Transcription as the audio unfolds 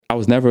I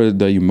was never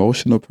the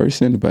emotional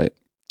person, but,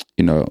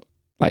 you know,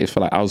 like, I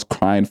feel like I was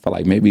crying for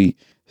like maybe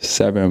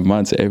 7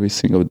 months every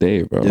single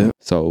day, bro. Yeah.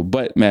 So,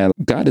 but man,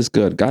 God is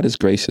good. God is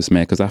gracious,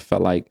 man. Cause I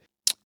felt like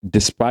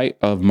despite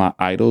of my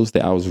idols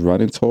that I was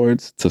running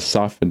towards to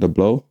soften the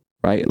blow,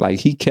 right? Like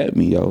he kept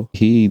me, yo.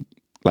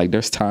 Like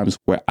there's times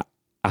where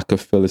I could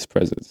feel his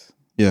presence.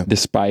 Yeah.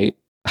 Despite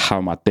how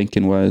my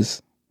thinking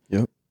was,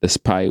 Yep.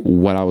 despite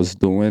what I was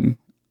doing,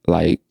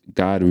 like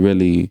God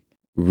really,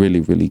 really,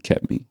 really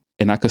kept me.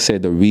 And I could say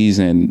the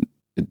reason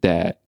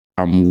that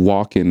I'm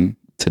walking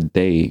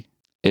today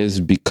is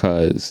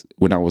because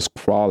when I was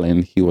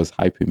crawling, he was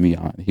hyping me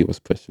on. He was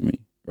pushing me,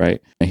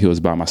 right? And he was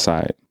by my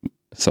side.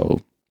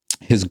 So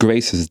his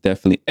grace is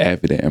definitely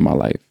evident in my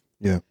life.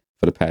 Yeah.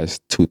 For the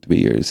past 2-3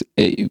 years.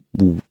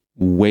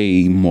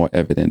 Way more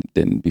evident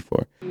than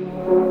before.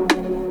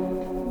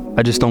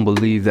 I just don't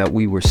believe that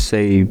we were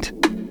saved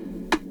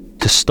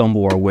to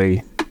stumble our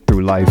way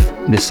through life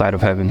this side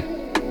of heaven.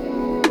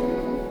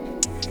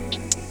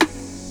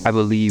 I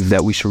believe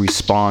that we should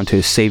respond to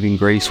his saving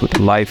grace with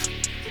a life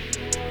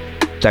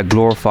that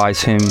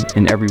glorifies him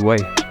in every way,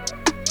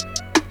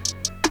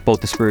 both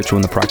the spiritual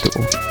and the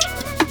practical.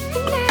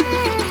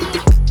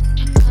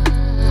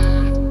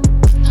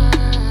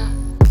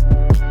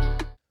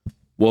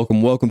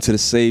 Welcome to the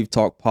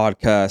SavedTlk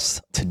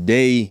Podcast.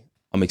 Today,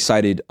 I'm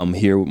excited. I'm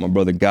here with my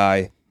brother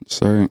Guy.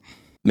 Sorry.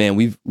 Man,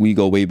 we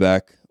go way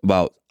back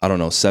about,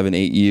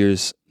 7-8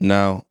 years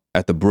now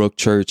at the Brook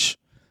Church.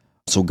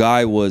 So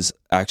Guy was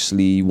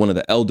actually one of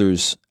the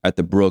elders at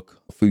the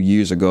Brook a few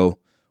years ago,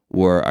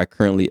 where I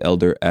currently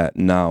elder at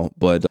now.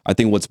 But I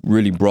think what's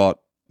really brought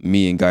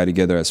me and Guy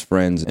together as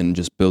friends and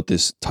just built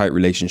this tight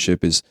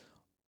relationship is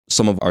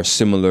some of our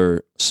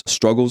similar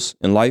struggles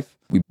in life.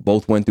 We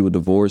both went through a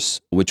divorce,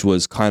 which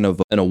was kind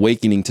of an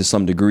awakening to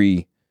some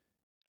degree,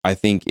 I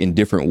think, in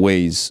different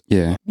ways.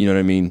 Yeah. You know what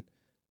I mean?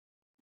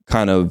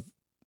 Kind of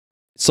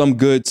some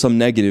good, some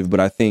negative, but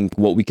I think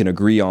what we can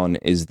agree on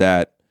is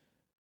that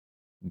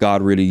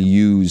God really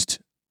used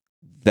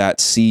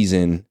that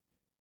season,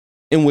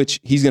 in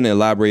which he's going to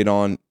elaborate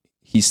on.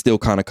 He's still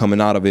kind of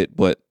coming out of it,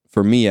 but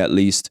for me at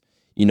least,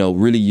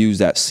 really use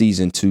that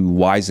season to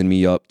wisen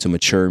me up, to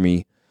mature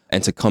me,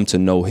 and to come to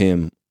know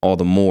him all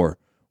the more.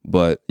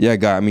 But yeah,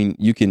 Guy, I mean,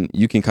 you can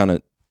kind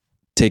of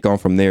take on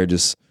from there,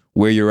 just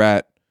where you're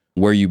at,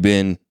 where you've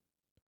been.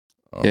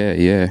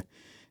 Yeah.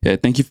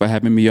 Thank you for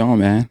having me on,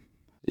 man.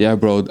 Yeah,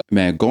 bro,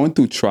 man, going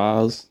through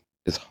trials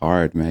is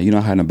hard, man. You know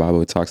how in the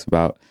Bible it talks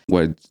about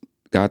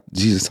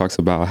Jesus talks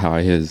about how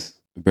his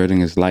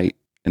burden is light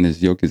and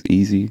his yoke is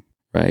easy,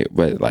 right?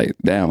 But like,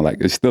 damn, like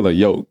it's still a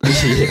yoke.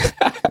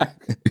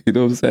 You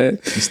know what I'm saying?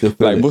 You still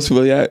like most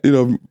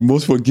people,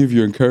 most people give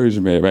you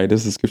encouragement, right?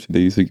 This is a scripture they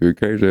used to give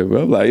encouragement.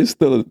 But I'm like, it's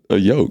still a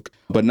yoke.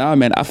 But now,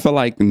 man, I feel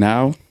like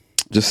now,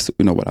 just,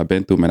 what I've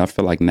been through, man, I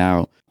feel like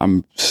now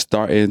I'm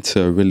starting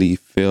to really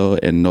feel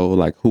and know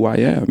like who I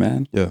am,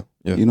 man. Yeah.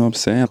 You know what I'm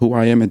saying? Who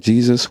I am in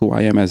Jesus, who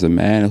I am as a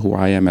man, who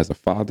I am as a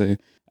father,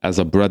 as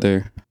a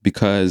brother.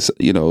 Because,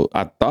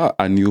 I thought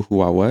I knew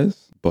who I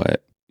was,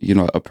 but,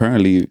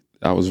 apparently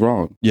I was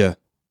wrong. Yeah.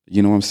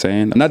 You know what I'm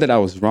saying? Not that I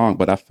was wrong,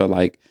 but I felt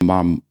like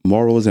my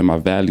morals and my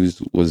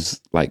values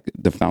was like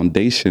the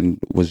foundation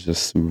was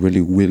just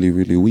really, really,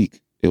 really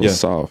weak. It was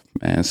soft,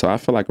 man. So I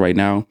feel like right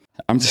now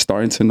I'm just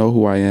starting to know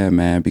who I am,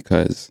 man,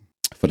 because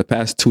for the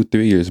past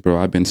 2-3 years, bro,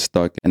 I've been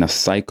stuck in a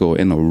cycle,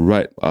 in a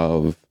rut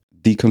of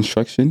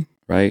deconstruction,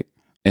 right?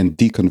 And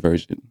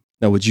deconversion.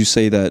 Now, would you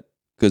say that,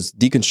 because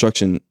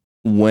deconstruction,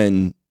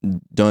 when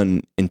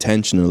done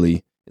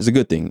intentionally, is a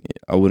good thing.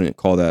 I wouldn't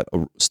call that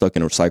stuck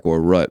in a cycle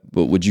or rut,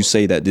 but would you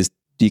say that this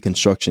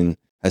deconstruction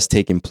has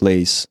taken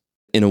place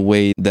in a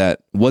way that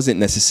wasn't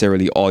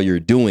necessarily all you're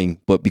doing,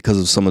 but because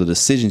of some of the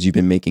decisions you've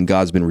been making,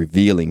 God's been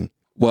revealing?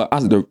 Well,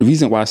 the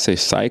reason why I say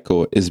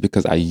cycle is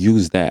because I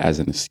use that as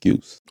an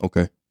excuse.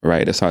 Okay.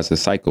 Right? That's how it's a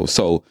cycle.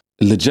 So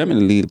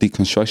legitimately,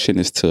 deconstruction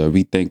is to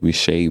rethink,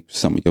 reshape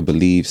some of your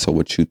beliefs or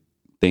what you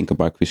think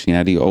about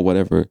Christianity or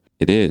whatever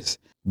it is.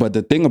 But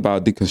the thing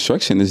about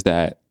deconstruction is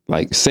that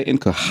like Satan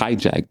could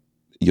hijack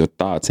your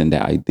thoughts and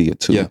that idea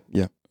too.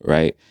 Yeah.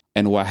 Right?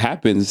 And what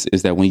happens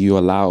is that when you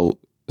allow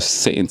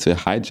Satan to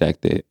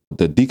hijack it,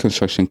 the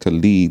deconstruction could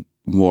lead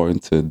more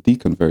into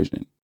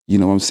deconversion. You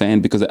know what I'm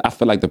saying? Because I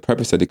feel like the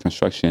purpose of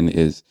deconstruction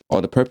is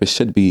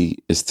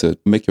to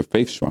make your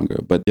faith stronger.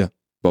 But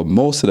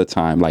most of the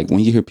time, like when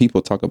you hear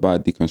people talk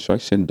about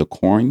deconstruction,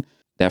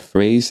 that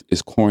phrase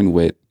is coined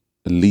with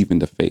leaving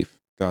the faith.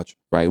 Gotcha.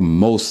 Right?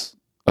 Most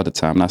of the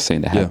time. I'm not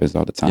saying that happens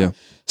all the time. Yeah.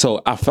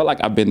 So I felt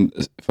like I've been,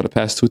 for the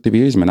past 2-3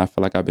 years, man, I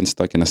feel like I've been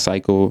stuck in a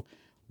cycle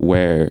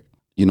where,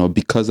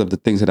 because of the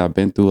things that I've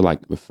been through, like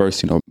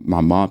first,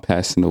 my mom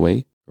passing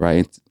away,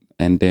 right?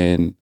 And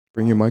then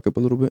bring your mic up a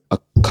little bit. A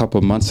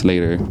couple months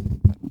later,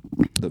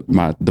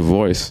 my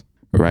divorce,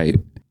 right?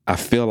 I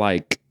feel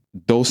like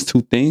those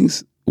two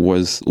things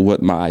was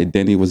what my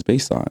identity was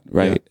based on,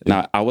 right?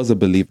 Yeah. Now, I was a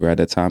believer at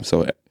that time.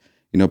 So,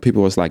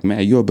 people was like,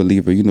 man, you're a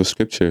believer,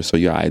 scripture. So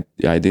your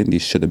identity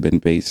should have been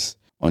based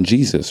on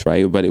Jesus,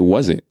 right? But it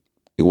wasn't.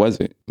 It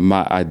wasn't.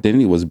 My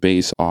identity was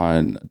based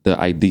on the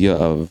idea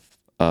of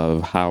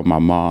how my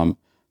mom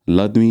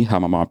loved me, how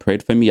my mom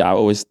prayed for me. I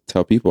always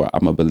tell people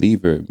I'm a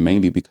believer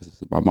mainly because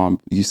my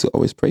mom used to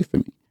always pray for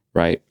me,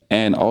 right?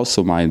 And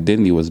also my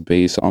identity was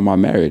based on my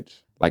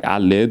marriage. Like I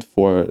lived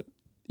for,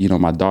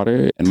 my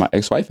daughter and my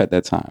ex-wife at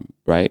that time,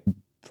 right?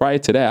 Prior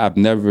to that, I've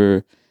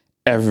never,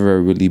 ever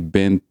really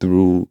been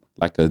through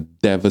like a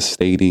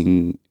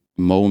devastating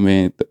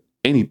moment,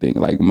 anything.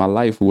 Like my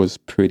life was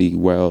pretty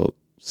well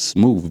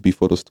smooth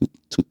before those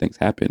two things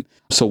happened.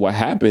 So what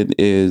happened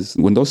is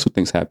when those two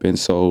things happened,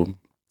 so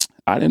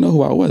I didn't know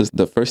who I was.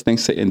 The first thing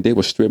Satan did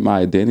was strip my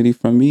identity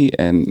from me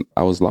and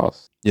I was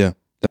lost. Yeah.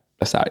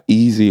 That's how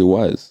easy it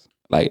was.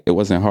 Like it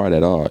wasn't hard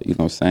at all. You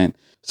know what I'm saying?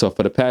 So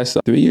for the past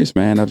 3 years,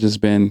 man, I've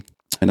just been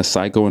in a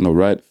cycle, in a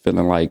rut,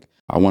 feeling like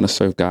I want to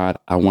serve God.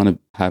 I want to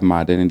have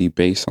my identity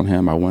based on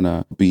him. I want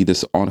to be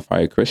this on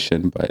fire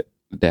Christian, but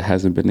that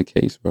hasn't been the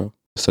case, bro.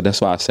 So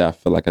that's why I say I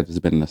feel like I've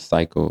just been in a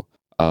cycle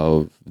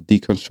of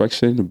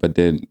deconstruction, but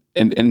then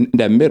in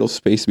that middle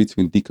space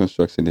between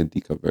deconstruction and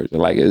deconversion.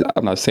 Like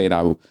I'm not saying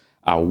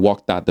I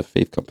walked out the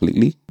faith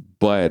completely,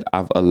 but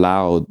I've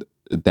allowed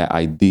that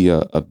idea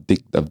of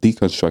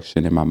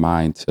deconstruction in my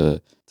mind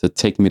to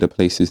take me to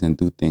places and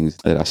do things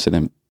that I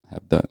shouldn't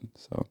have done.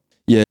 So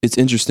yeah, it's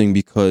interesting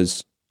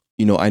because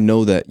I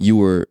know that you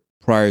were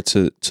prior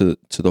to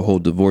the whole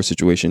divorce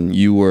situation,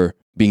 you were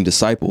being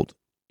discipled.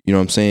 You know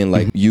what I'm saying?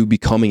 Like you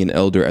becoming an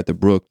elder at the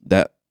Brook,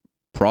 that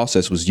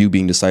process was you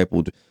being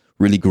discipled,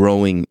 really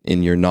growing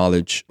in your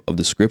knowledge of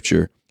the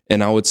scripture.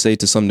 And I would say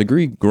to some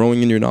degree,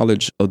 growing in your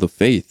knowledge of the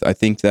faith. I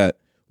think that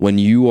when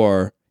you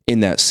are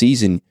in that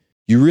season,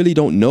 you really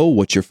don't know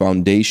what your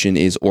foundation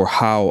is or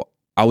how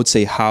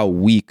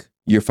weak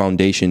your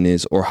foundation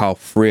is or how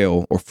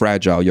frail or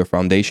fragile your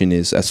foundation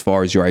is as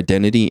far as your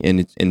identity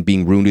and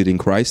being rooted in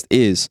Christ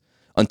is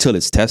until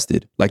it's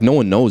tested. Like no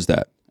one knows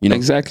that.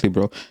 Exactly,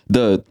 bro.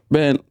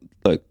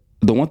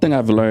 The one thing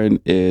I've learned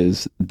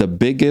is the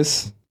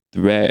biggest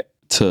threat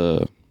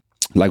to,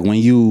 like, when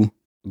you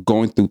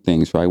going through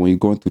things, right? When you're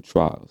going through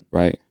trials,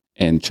 right?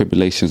 And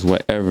tribulations,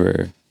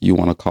 whatever you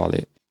want to call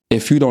it.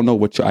 If you don't know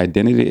what your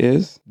identity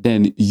is,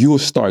 then you'll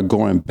start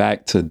going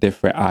back to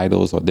different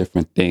idols or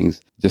different things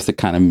just to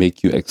kind of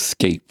make you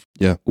escape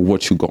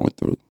what you're going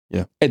through.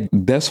 Yeah. And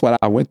that's what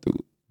I went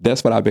through.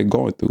 That's what I've been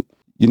going through.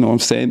 You know what I'm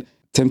saying?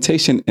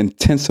 Temptation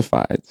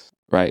intensifies,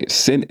 right?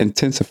 Sin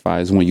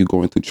intensifies when you're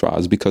going through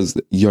trials because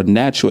your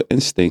natural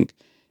instinct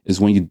is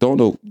when you don't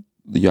know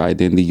your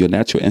identity, your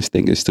natural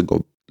instinct is to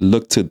go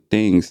look to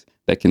things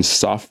that can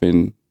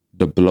soften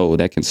the blow,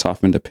 that can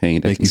soften the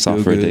pain, that can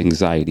soften the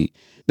anxiety,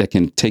 that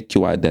can take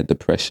you out of that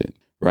depression,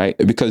 right?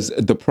 Because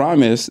the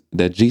promise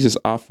that Jesus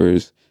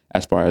offers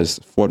as far as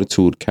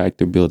fortitude,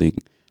 character building,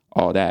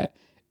 all that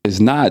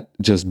is not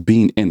just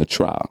being in the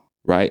trial,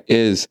 right?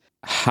 Is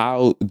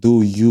how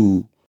do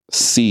you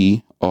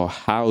see or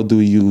how do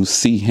you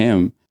see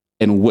him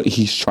and what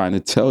he's trying to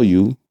tell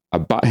you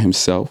about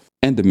himself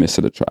in the midst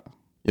of the trial?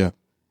 Yeah.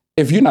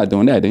 If you're not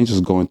doing that, then you're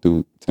just going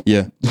through.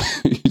 Yeah.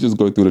 You're just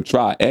going through the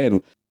trial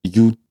and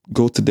you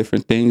go to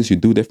different things, you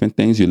do different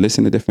things, you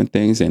listen to different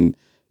things, and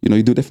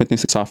you do different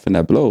things to soften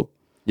that blow.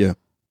 Yeah.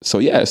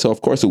 So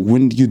of course,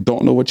 when you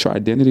don't know what your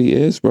identity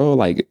is, bro,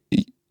 like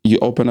you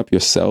open up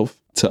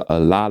yourself to a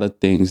lot of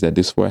things that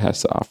this world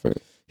has to offer.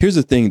 Here's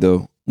the thing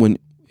though,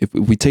 if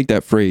we take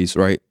that phrase,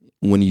 right,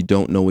 when you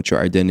don't know what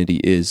your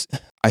identity is,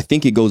 I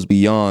think it goes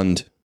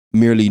beyond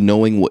merely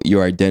knowing what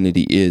your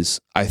identity is.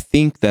 I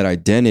think that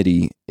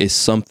identity is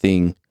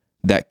something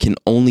that can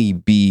only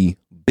be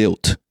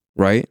built,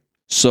 right?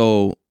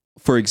 So,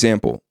 for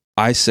example,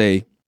 I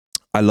say,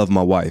 I love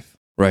my wife,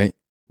 right?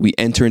 We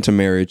enter into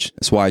marriage.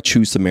 That's why I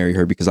choose to marry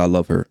her, because I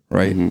love her,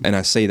 right? Mm-hmm. And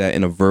I say that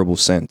in a verbal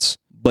sense.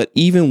 But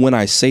even when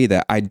I say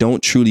that, I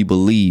don't truly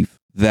believe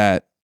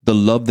that the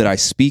love that I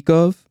speak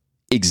of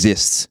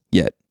exists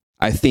yet.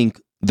 I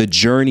think the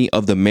journey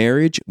of the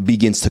marriage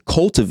begins to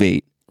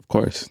cultivate, of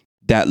course,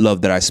 that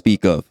love that I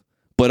speak of.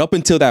 But up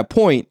until that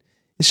point,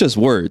 it's just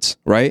words,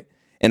 right?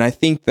 And I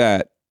think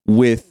that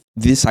with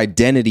this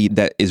identity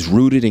that is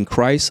rooted in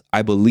Christ,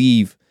 I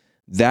believe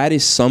that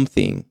is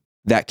something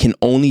that can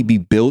only be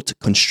built,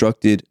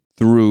 constructed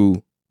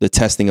through the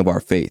testing of our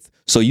faith.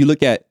 So you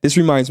look at, this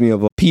reminds me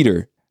of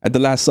Peter at the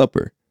Last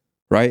Supper,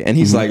 right? And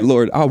he's like,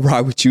 Lord, I'll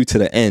ride with you to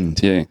the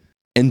end. Yeah.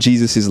 And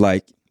Jesus is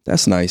like,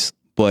 that's nice.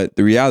 But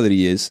the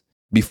reality is,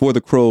 before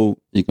the crow,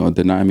 you're going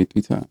to deny me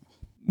 3 times.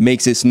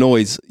 Makes its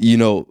noise, you're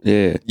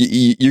going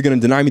to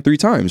deny me 3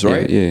 times,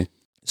 right? Yeah.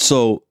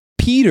 So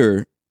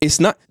Peter, it's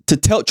not to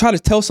try to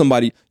tell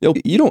somebody,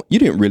 you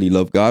didn't really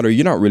love God, or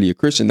you're not really a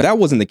Christian. That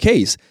wasn't the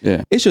case.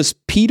 Yeah. It's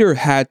just Peter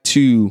had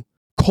to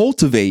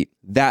cultivate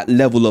that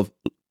level of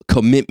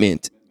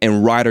commitment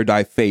and ride or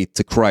die faith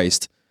to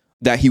Christ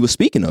that he was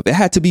speaking of. It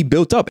had to be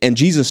built up. And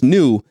Jesus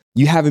knew,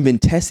 you haven't been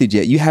tested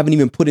yet. You haven't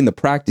even put in the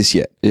practice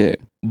yet. Yeah.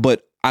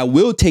 But I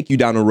will take you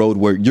down a road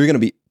where you're going to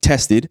be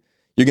tested.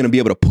 You're going to be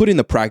able to put in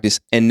the practice.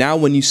 And now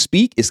when you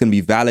speak, it's going to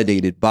be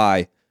validated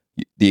by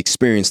the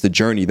experience, the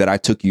journey that I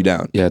took you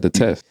down. Yeah, the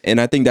test.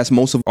 And I think that's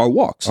most of our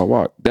walks. Our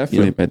walk.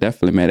 Definitely, man.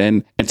 Definitely,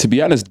 man. And to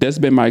be honest, that's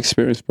been my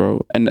experience,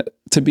 bro. And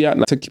to be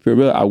honest, to keep it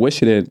real, I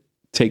wish it didn't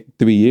take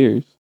 3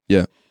 years.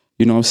 Yeah.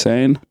 You know what I'm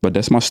saying? But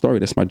that's my story.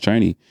 That's my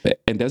journey.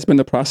 And that's been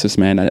the process,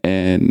 man.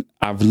 And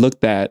I've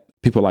looked at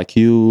people like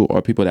you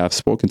or people that I've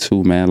spoken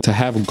to, man, to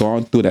have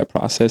gone through that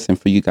process and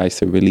for you guys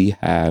to really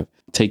have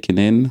taken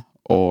in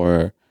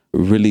or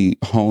really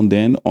honed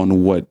in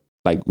on what,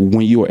 like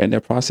when you were in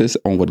that process,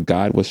 on what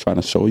God was trying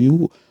to show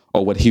you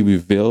or what he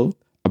revealed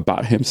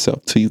about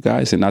himself to you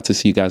guys, and not to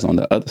see you guys on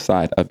the other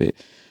side of it.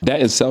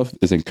 That itself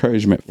is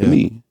encouragement for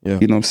me. Yeah.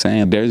 You know what I'm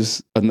saying?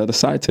 There's another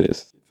side to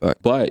this.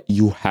 But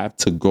you have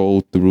to go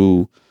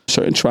through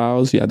certain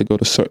trials. You have to go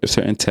to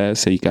certain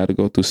tests, and you got to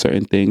go through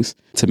certain things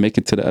to make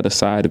it to the other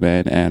side,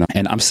 man.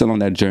 And I'm still on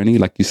that journey,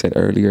 like you said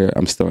earlier.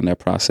 I'm still in that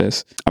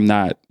process. I'm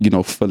not,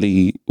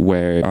 fully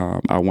where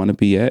I want to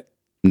be at.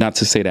 Not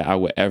to say that I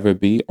would ever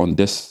be on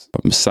this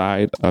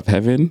side of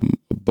heaven,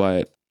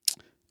 but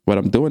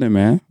I'm doing it,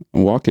 man.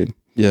 I'm walking.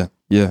 Yeah.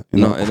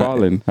 I'm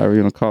crawling. However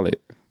you want to call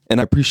it. And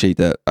I appreciate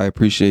that. I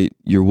appreciate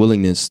your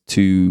willingness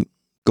to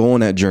go on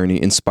that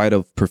journey in spite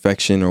of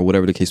perfection or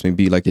whatever the case may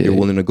be. Like you're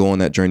willing to go on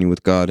that journey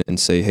with God and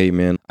say, hey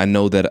man, I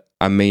know that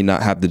I may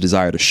not have the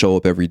desire to show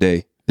up every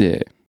day.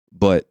 Yeah.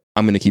 But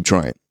I'm going to keep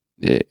trying.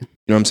 Yeah. You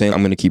know what I'm saying?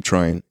 I'm going to keep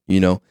trying,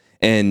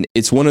 and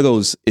it's one of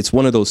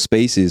those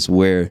spaces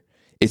where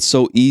it's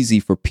so easy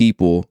for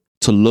people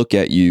to look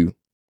at you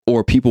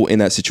or people in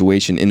that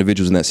situation,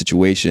 individuals in that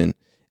situation,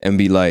 and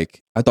be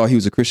like, I thought he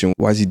was a Christian.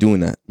 Why is he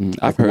doing that?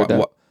 I've heard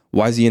that.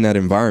 Why is he in that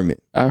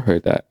environment? I've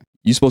heard that.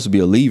 You're supposed to be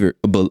a believer.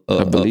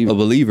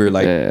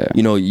 Like,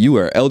 you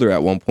were elder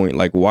at one point.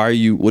 Like, what are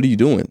you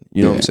doing?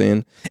 You know what I'm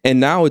saying? And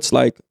now it's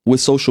like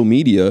with social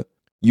media,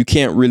 you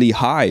can't really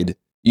hide,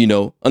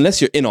 unless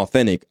you're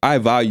inauthentic. I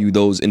value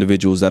those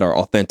individuals that are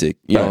authentic,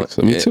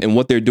 and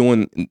what they're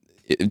doing.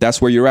 If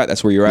that's where you're at.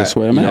 That's where you're at. That's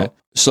where I'm at.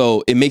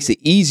 So it makes it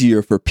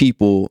easier for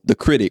people, the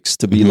critics,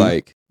 to be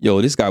like,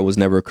 yo, this guy was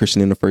never a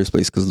Christian in the first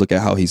place because look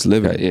at how he's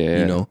living,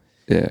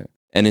 Yeah.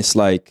 And it's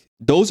like,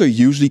 those are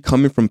usually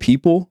coming from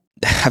people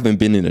that haven't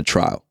been in a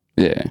trial.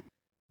 Yeah.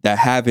 That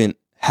haven't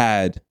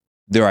had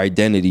their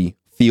identity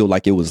feel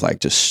like it was like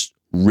just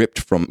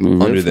ripped from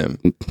under them.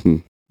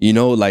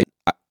 Like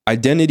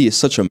identity is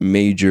such a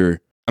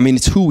major,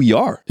 it's who we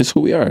are. It's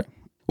who we are.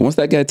 Once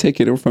that got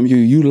taken from you,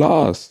 you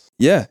lost.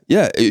 Yeah,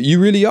 you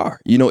really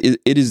are.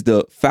 It is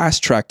the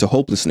fast track to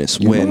hopelessness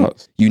when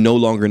you no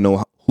longer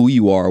know who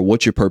you are,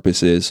 what your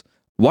purpose is.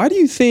 Why do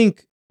you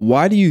think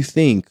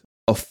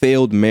a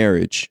failed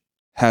marriage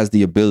has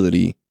the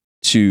ability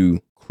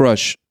to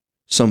crush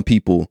some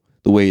people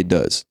the way it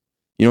does?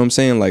 You know what I'm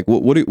saying? Like,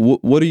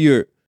 what are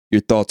your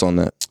thoughts on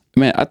that?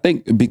 Man, I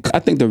think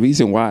the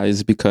reason why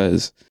is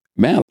because,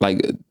 man,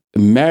 like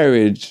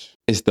marriage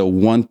is the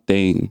one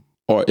thing,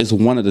 or is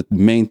one of the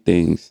main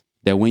things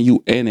that when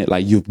you in it,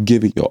 like you've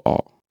given your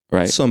all,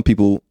 right? Some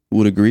people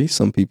would agree,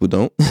 some people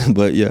don't,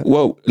 but yeah.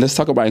 Well, let's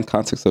talk about in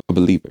context of a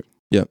believer.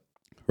 Yeah.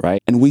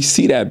 Right. And we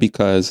see that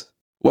because,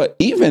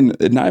 even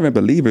not even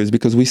believers,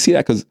 because we see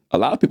that because a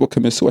lot of people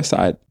commit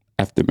suicide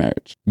after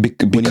marriage. When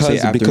you say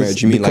after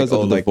marriage, you mean like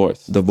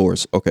divorce.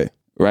 Divorce, okay.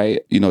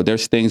 Right?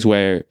 There's things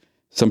where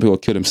some people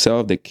kill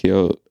themselves, they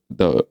kill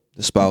the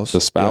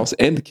spouse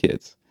and the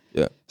kids.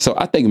 Yeah. So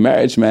I think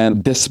marriage,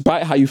 man,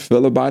 despite how you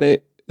feel about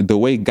it, the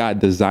way God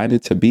designed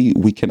it to be,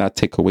 we cannot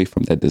take away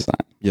from that design.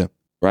 Yeah.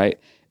 Right?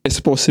 It's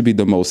supposed to be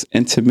the most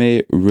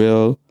intimate,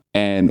 real,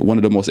 and one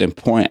of the most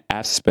important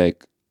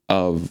aspects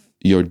of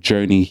your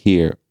journey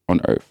here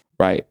on earth.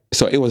 Right?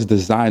 So it was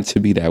designed to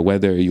be that,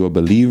 whether you're a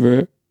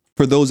believer.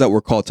 For those that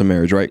were called to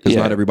marriage, right? Because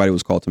not everybody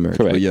was called to marriage.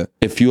 Correct. But yeah.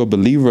 If you're a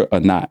believer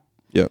or not.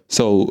 Yeah.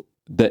 So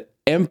the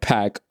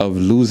impact of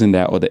losing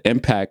that, or the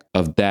impact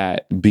of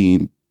that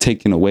being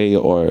taken away,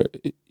 or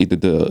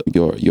either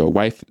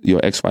your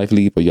ex-wife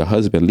leave, or your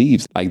husband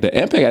leaves, like the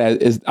impact of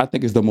that is, I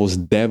think, is the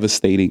most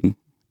devastating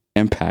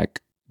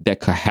impact that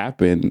could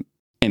happen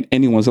in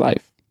anyone's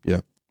life. Yeah.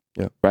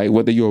 Right?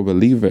 Whether you're a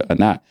believer or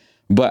not.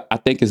 But I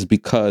think it's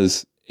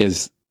because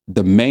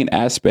the main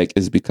aspect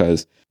is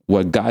because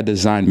what God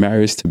designed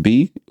marriage to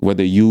be,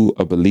 whether you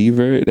a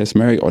believer that's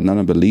married or not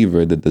a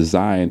believer, the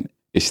design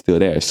is still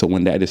there. So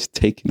when that is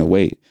taken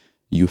away,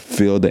 you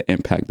feel the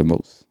impact the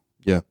most.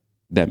 Yeah.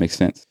 That makes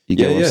sense. You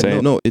get what I'm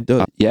saying? No, it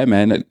does. Yeah,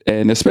 man.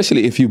 And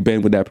especially if you've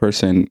been with that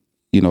person,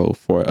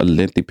 for a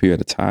lengthy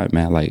period of time,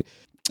 man, like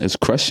it's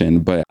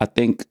crushing. But I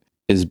think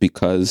it's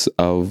because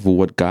of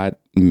what God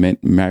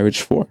meant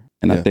marriage for.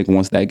 And I think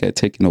once that gets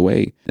taken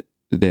away,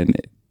 then,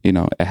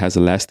 it has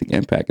a lasting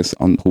impact. It's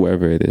on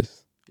whoever it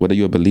is, whether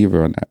you're a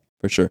believer or not.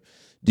 For sure.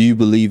 Do you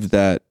believe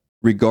that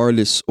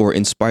regardless or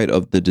in spite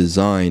of the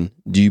design,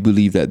 do you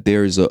believe that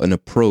there is an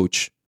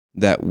approach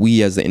that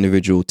we as the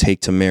individual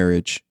take to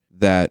marriage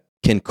that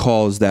can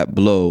cause that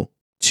blow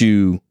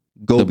to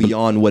go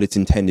beyond what it's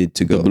intended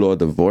to go? The blow of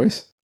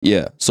divorce?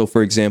 Yeah. So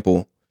for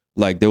example,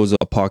 like there was a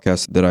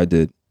podcast that I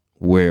did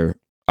where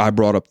I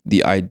brought up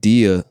the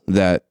idea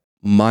that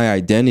my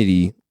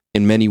identity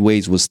in many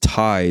ways was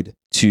tied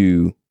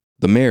to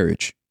the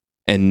marriage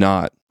and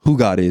not who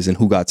God is and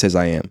who God says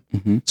I am.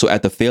 Mm-hmm. So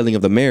at the failing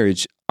of the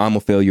marriage, I'm a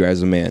failure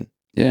as a man.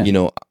 Yeah. You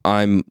know,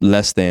 I'm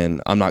less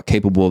than, I'm not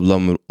capable of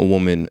loving a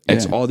woman.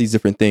 It's all these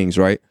different things,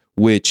 right?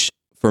 Which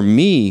for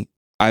me,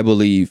 I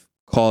believe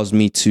caused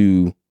me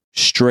to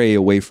stray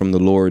away from the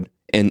Lord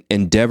and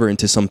endeavor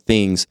into some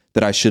things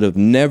that I should have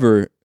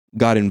never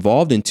got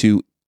involved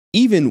into,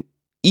 even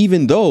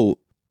though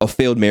a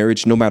failed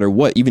marriage, no matter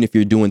what, even if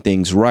you're doing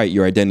things right,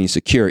 your identity is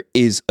secure,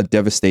 is a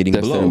devastating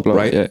blow,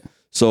 right? Yeah.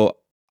 So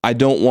I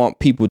don't want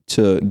people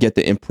to get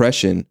the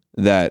impression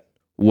that,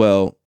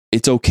 well,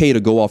 it's okay to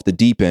go off the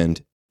deep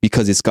end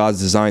because it's God's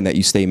design that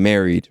you stay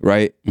married,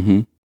 right?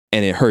 Mm-hmm.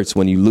 And it hurts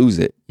when you lose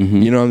it.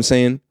 Mm-hmm. You know what I'm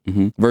saying?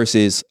 Mm-hmm.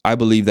 Versus, I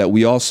believe that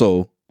we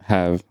also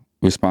have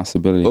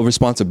responsibility.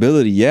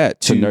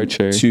 To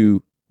nurture.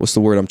 To what's the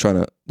way I'm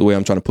trying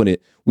to put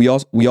it? We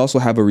also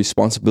have a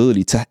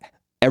responsibility to,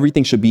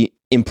 everything should be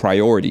in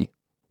priority.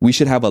 We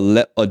should have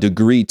a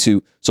degree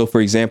to. So,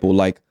 for example,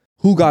 like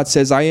who God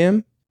says I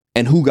am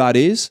and who God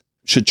is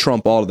should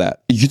trump all of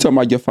that. You talking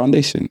about your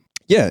foundation?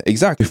 Yeah,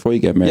 exactly. Before you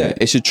get married. Yeah,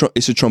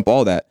 it should trump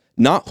all that.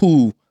 Not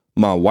who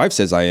my wife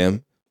says I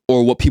am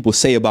or what people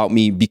say about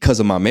me because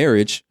of my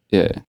marriage.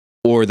 Yeah.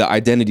 Or the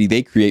identity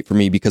they create for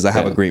me because I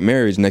have a great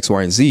marriage and X,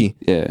 Y, and Z.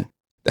 Yeah.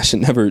 That should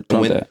never,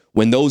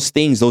 when those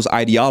things, those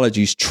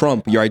ideologies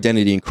trump your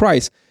identity in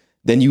Christ,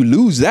 then you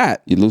lose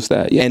that.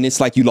 Yeah. And it's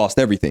like you lost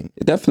everything.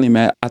 Definitely,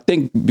 man. I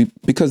think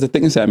because the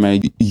thing is that,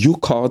 man, you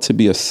called to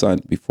be a son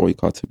before you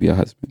called to be a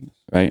husband,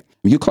 right?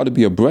 You called to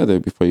be a brother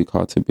before you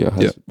called to be a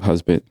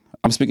husband.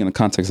 I'm speaking in the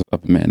context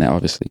of a man now,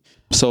 obviously.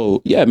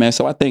 So, yeah, man.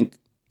 So I think,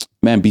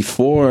 man,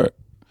 before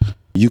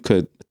you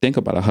could think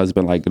about a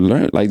husband,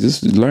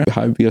 just learn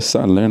how to be a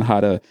son, learn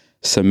how to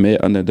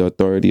submit under the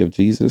authority of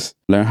Jesus,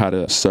 learn how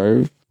to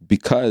serve,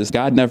 because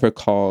God never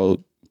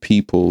called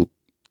people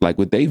like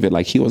with David,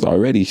 like he was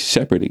already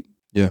shepherding.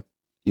 Yeah.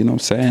 You know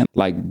what I'm saying?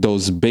 Like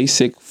those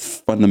basic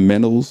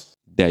fundamentals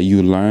that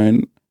you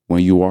learn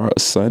when you are a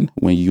son,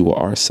 when you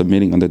are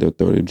submitting under the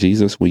authority of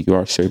Jesus, when you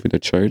are serving the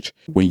church,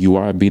 when you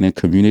are being in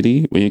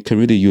community. When you're in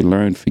community, you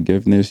learn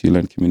forgiveness, you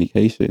learn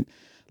communication.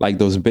 Like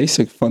those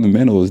basic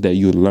fundamentals that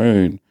you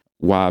learn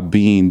while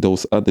being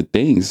those other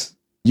things,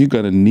 you're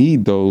going to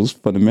need those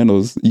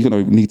fundamentals. You're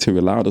going to need to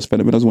rely on those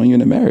fundamentals when you're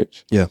in a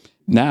marriage. Yeah.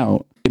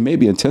 Now, it may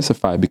be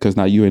intensified because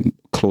now you're in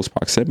close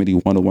proximity,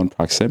 one-on-one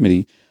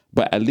proximity.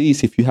 But at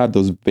least if you have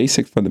those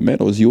basic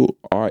fundamentals, you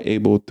are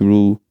able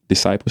through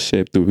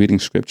discipleship, through reading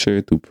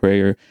scripture, through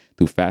prayer,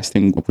 through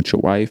fasting with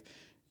your wife,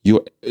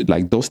 you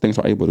like those things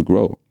are able to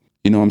grow.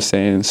 You know what I'm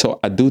saying? So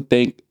I do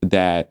think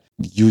that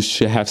you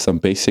should have some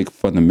basic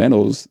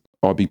fundamentals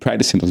or be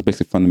practicing those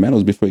basic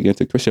fundamentals before you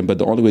get into Christian. But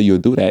the only way you'll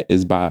do that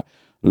is by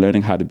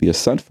learning how to be a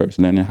son first,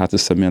 learning how to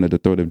submit under the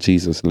authority of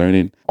Jesus,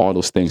 learning all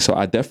those things. So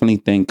I definitely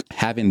think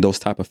having those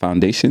type of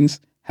foundations,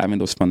 having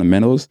those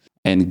fundamentals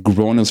and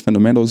growing those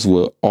fundamentals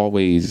will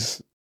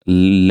always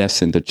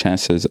lessen the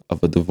chances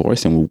of a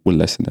divorce and will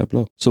lessen that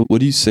blow. So what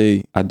do you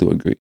say? I do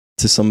agree.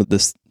 To some of the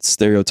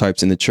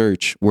stereotypes in the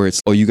church where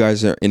it's, oh, you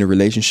guys are in a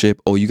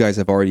relationship. Oh, you guys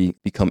have already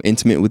become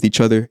intimate with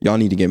each other. Y'all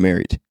need to get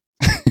married.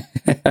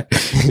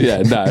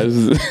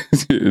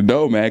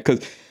 No, man.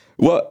 Because,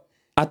 well,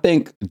 I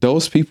think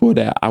those people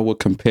that I would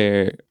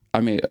compare,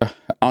 I mean, I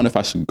don't know if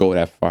I should go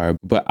that far,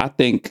 but I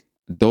think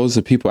those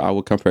are people I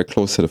would compare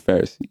close to the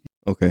Pharisees.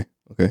 Okay.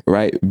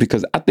 Right?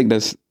 Because I think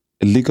that's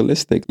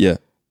legalistic. Yeah.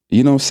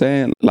 You know what I'm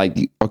saying?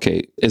 Like,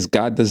 okay, is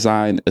God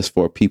designed is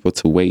for people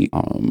to wait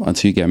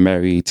until you get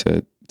married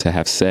to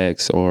have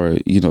sex or,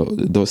 you know,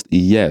 those,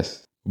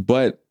 yes.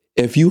 But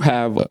if you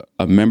have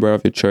a member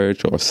of your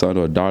church or a son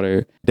or a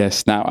daughter,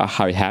 that's not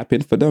how it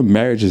happened for them,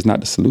 marriage is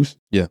not the solution.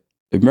 Yeah.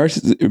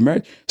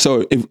 Marriage.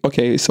 So,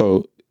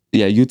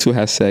 you two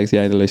have sex, in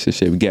a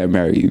relationship, get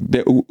married.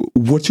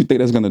 What you think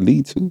that's going to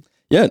lead to?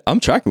 Yeah, I'm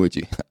tracking with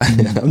you.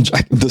 I'm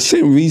tracking. The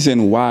same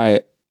reason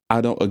why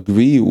I don't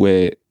agree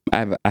with,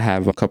 I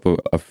have a couple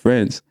of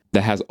friends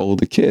that has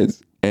older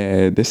kids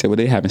and they say, well,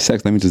 they having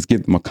sex, let me just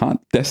give them a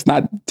that's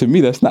not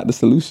the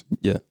solution.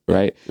 Yeah.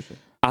 Right. Sure.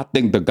 I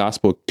think the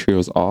gospel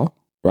cures all.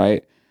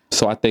 Right.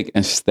 So I think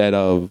instead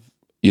of,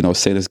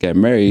 say let's get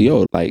married,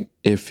 like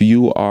if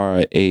you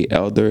are a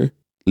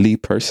elderly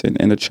person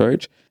in the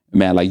church,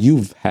 man, like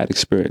you've had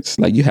experience,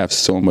 like you have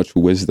so much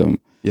wisdom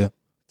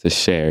to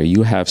share.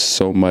 You have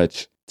so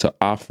much to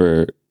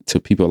offer to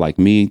people like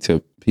me, to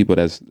people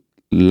that's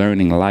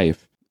learning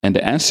life. And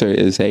the answer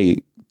is, hey,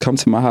 come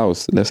to my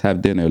house. Let's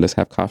have dinner. Let's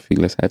have coffee.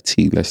 Let's have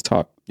tea. Let's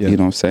talk. Yeah. You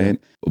know what I'm saying?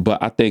 Yeah.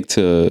 But I think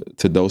to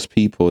those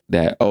people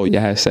that, oh, you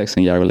had sex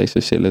in your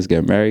relationship, let's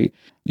get married,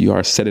 you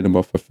are setting them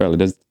up for failure.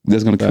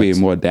 That's going to create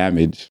more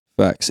damage.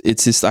 Facts.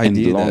 It's this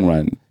idea in the long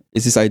run.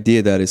 It's this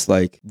idea that it's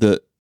like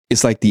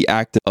the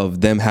act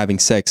of them having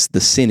sex,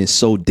 the sin is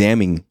so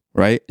damning,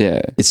 right?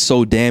 Yeah. It's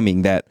so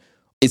damning that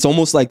it's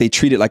almost like they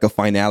treat it like a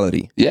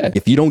finality. Yeah.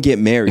 If you don't get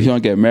married, you're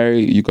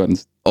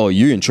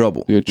you're in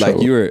trouble.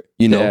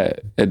 Yeah.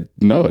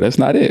 No, that's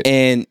not it.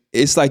 And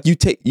it's like you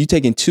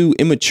taking two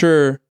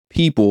immature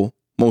people,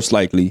 most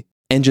likely,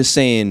 and just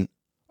saying,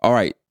 all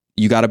right,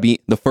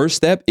 the first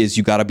step is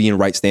you got to be in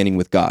right standing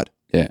with God.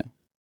 Yeah.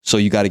 So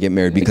you got to get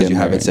married because you're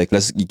having sex.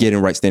 Let's get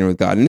in right standing with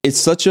God. And it's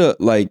such a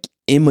like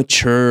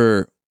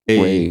immature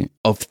way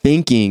of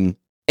thinking.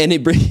 And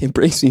it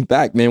brings me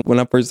back, man. When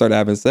I first started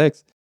having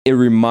sex, it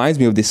reminds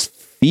me of this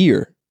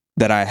fear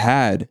that I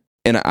had.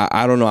 And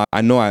I don't know.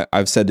 I know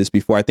I've said this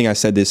before. I think I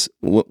said this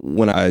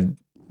when I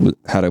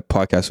had a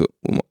podcast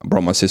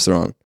brought my sister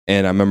on.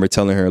 And I remember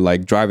telling her,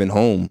 like, driving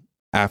home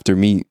after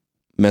me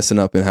messing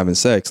up and having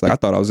sex, like I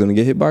thought I was going to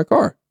get hit by a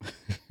car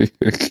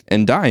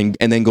and dying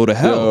and then go to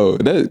hell.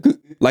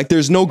 Like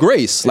there's no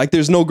grace.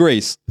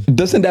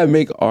 Doesn't that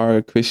make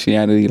our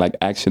Christianity like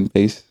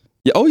action-based?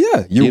 Yeah. Oh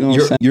yeah.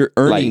 You're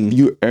earning, like,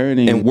 you're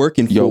earning and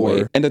working your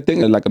for way. And the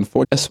thing is, like,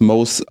 unfortunately, that's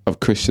most of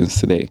Christians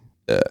today.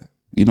 Yeah.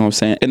 You know what I'm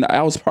saying? And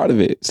I was part of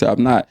it. So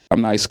I'm not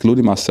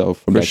excluding myself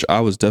from that. Sure,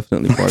 I was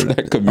definitely part of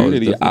that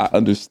community. I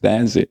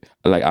understand it.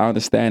 Like, I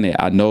understand it.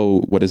 I know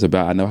what it's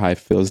about. I know how it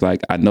feels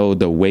like. I know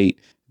the weight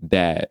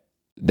that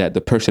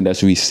the person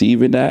that's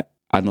receiving that,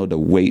 I know the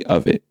weight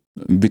of it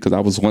because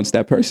I was once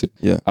that person.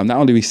 Yeah. I'm not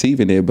only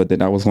receiving it, but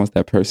then I was once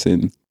that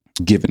person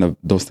giving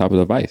those type of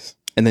advice.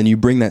 And then you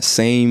bring that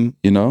same,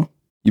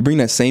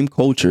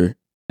 culture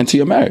into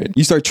your marriage.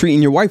 You start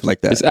treating your wife like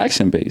that. It's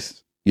action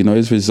based.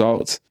 Its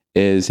results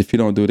is if you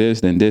don't do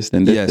this, then this,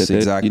 then this. Yes, then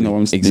exactly. You know what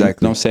I'm saying?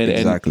 Exactly. You know what I'm saying?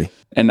 Exactly.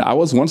 And I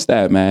was once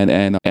that,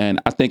 man. And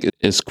I think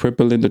it's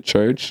crippling the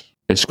church.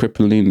 It's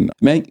crippling,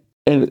 man.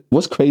 And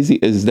what's crazy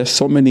is there's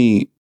so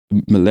many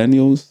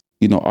millennials,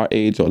 our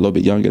age or a little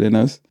bit younger than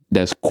us,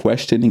 that's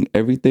questioning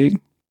everything.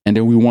 And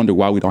then we wonder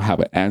why we don't have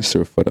an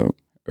answer for them,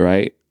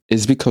 right?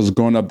 It's because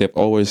growing up, they've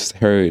always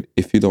heard,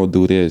 if you don't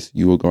do this,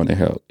 you will go to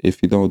hell.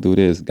 If you don't do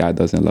this, God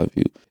doesn't love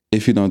you.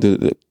 If you don't do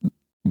this.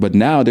 But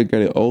now they're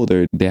getting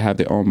older. They have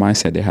their own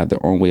mindset. They have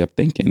their own way of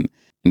thinking.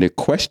 And they're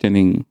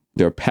questioning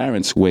their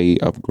parents' way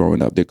of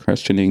growing up. They're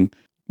questioning,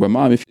 well,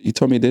 Mom, if you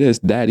told me to do this,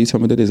 Dad, you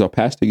told me to do this, or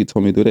Pastor, you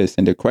told me to do this.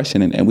 And they're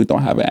questioning, and we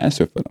don't have an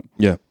answer for them.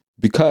 Yeah.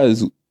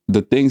 Because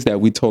the things that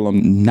we told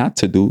them not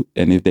to do,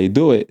 and if they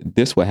do it,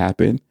 this will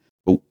happen.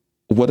 But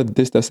what if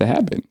this doesn't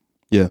happen?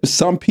 Yeah.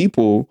 Some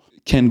people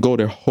can go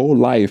their whole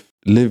life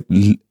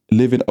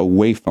living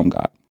away from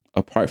God,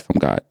 apart from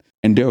God,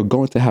 and they're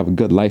going to have a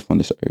good life on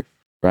this earth,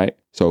 right?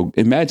 So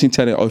imagine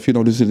telling, if you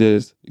don't do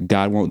this,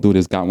 God won't do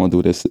this, God won't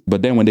do this.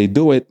 But then when they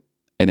do it,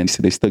 and then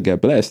they still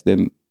get blessed,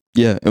 then...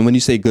 Yeah, and when you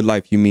say good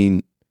life, you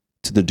mean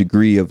to the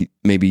degree of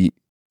maybe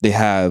they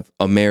have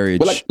a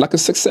marriage... Well, like a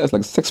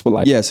successful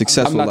life. Yeah,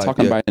 successful life. I'm not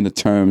talking about in the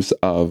terms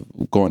of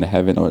going to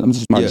heaven, or I'm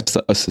just talking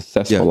about a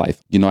successful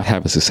life.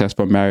 Have a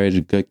successful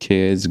marriage, good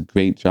kids,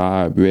 great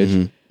job,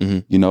 rich,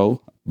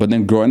 But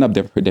then growing up,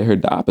 they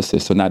heard the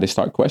opposite. So now they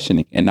start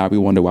questioning. And now we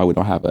wonder why we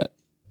don't have an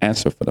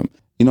answer for them.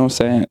 You know what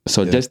I'm saying?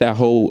 So just that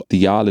whole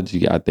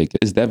theology, I think,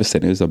 is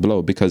devastating. It's a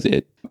blow because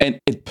it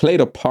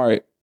played a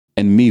part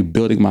in me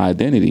building my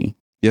identity.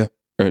 Yeah.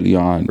 Early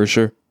on. For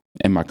sure.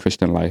 In my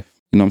Christian life.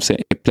 You know what I'm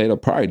saying? It played a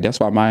part.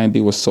 That's why my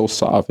identity was so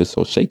soft and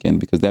so shaken,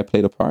 because that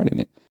played a part in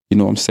it. You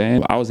know what I'm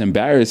saying? I was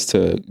embarrassed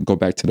to go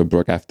back to the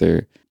brook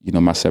after,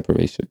 my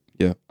separation.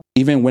 Yeah.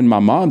 Even when my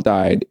mom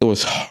died, it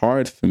was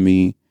hard for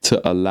me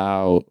to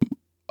allow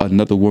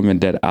another woman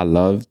that I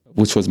loved,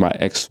 which was my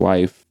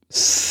ex-wife,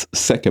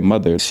 second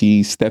mother.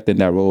 She stepped in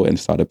that role and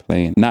started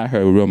playing. Not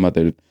her real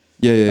mother.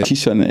 Yeah.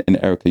 Keisha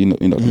and Erica,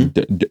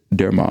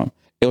 their mom.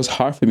 It was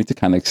hard for me to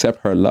kind of accept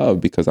her love,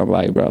 because I'm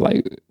like, bro,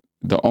 like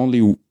the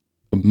only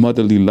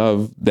motherly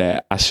love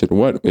that I should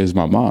want is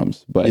my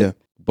mom's. But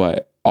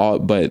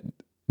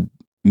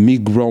me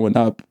growing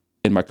up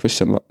in my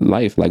Christian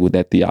life, like with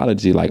that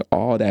theology, like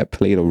all that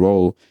played a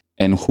role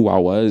in who I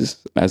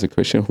was as a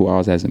Christian, who I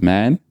was as a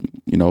man,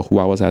 who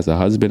I was as a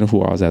husband,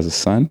 who I was as a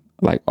son.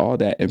 Like all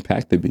that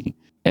impacted me.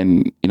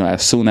 And,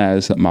 as soon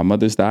as my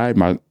mother's died,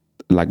 my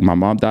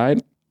mom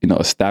died,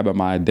 a stab at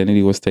my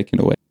identity was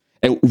taken away.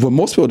 And what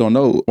most people don't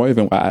know, or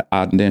even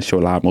I didn't show a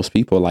lot of most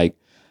people, like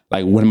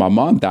when my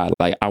mom died,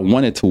 like I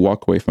wanted to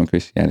walk away from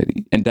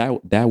Christianity. And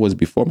that was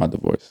before my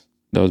divorce.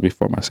 That was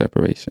before my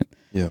separation.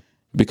 Yeah.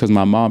 Because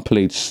my mom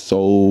played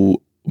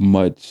so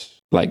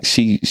much, like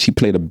she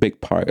played a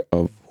big part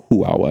of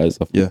who I was,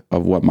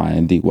 of what my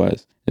identity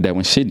was. And then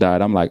when she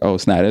died, I'm like, oh,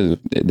 it's not,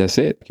 that's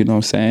it. You know what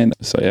I'm saying?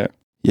 So, yeah.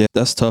 Yeah,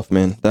 that's tough,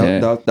 man.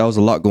 That was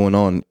a lot going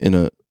on in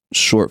a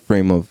short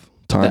frame of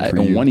time for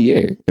you. In 1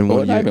 year.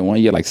 Not even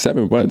 1 year, like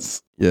 7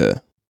 months. Yeah.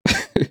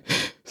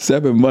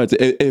 7 months.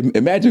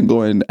 Imagine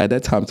going at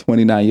that time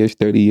 29 years,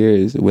 30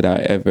 years without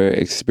ever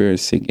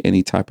experiencing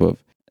any type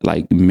of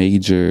like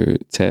major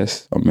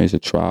test or major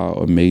trial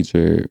or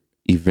major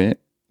event.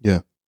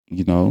 Yeah.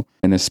 And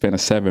in the span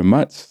of 7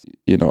 months,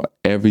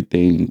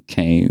 everything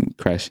came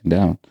crashing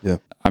down. Yeah.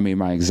 I mean,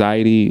 my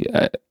anxiety,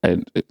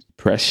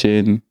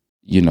 depression,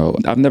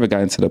 I've never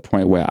gotten to the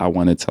point where I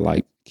wanted to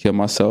like kill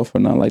myself or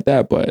nothing like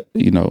that. But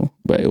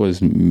it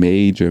was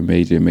major,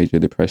 major, major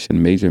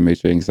depression, major,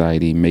 major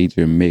anxiety,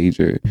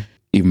 major.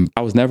 Even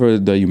I was never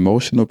the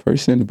emotional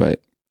person,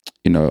 but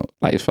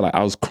like I feel like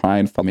I was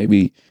crying for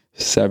maybe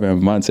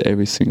 7 months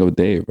every single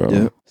day, bro.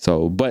 Yeah.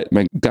 So, but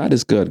man, God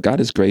is good. God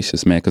is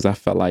gracious, man. Because I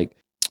felt like,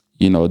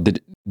 you know,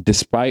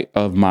 despite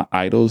of my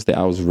idols that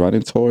I was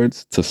running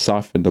towards to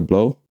soften the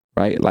blow,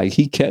 right? Like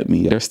he kept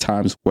me. There's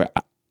times where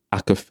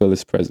I could feel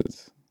his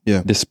presence.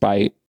 Yeah.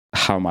 Despite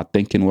how my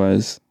thinking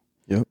was,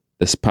 Yep.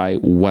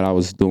 despite what I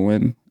was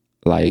doing,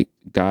 like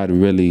God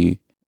really,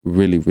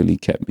 really, really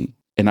kept me.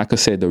 And I could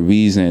say the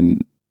reason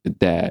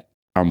that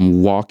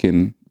I'm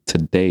walking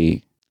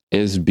today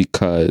is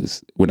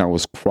because when I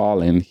was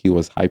crawling, he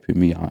was hyping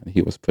me on.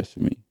 He was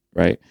pushing me,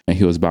 right? And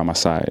he was by my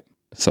side.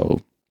 So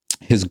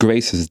his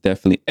grace is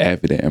definitely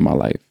evident in my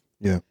life.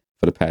 Yeah.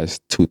 For the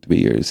past 2-3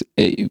 years,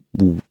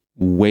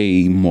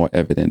 way more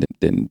evident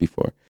than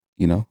before,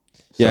 you know?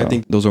 Yeah, I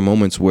think those are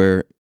moments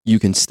where you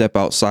can step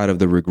outside of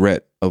the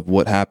regret of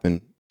what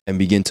happened and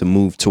begin to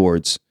move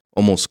towards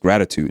almost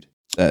gratitude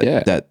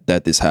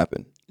that this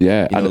happened.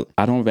 Yeah, You know?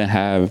 I don't even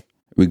have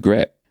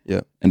regret.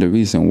 Yeah. And the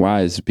reason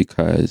why is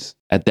because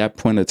at that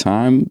point of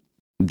time,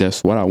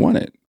 that's what I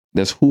wanted.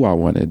 That's who I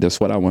wanted. That's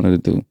what I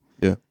wanted to do.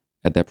 Yeah.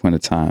 At that point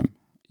of time,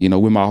 you know,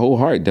 with my whole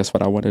heart, that's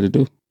what I wanted to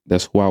do.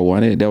 That's who I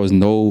wanted. There was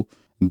no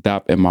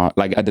doubt in my,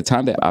 like at the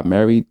time that I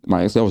married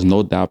my ex, there was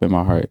no doubt in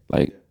my heart.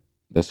 Like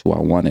that's who I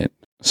wanted.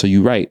 So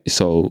you're right.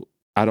 So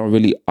I don't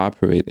really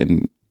operate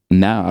in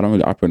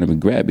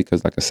regret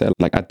because like I said,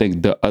 like I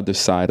think the other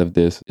side of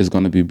this is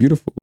going to be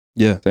beautiful.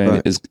 Yeah.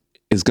 Right.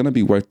 It's going to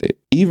be worth it.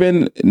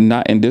 Even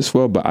not in this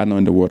world, but I know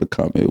in the world to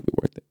come, it will be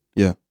worth it.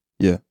 Yeah.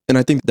 Yeah. And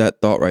I think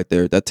that thought right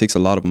there, that takes a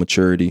lot of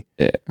maturity.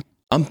 Yeah.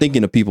 I'm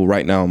thinking of people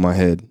right now in my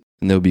head,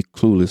 and they'll be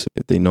clueless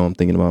if they know I'm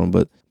thinking about them,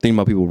 but thinking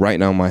about people right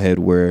now in my head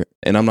where,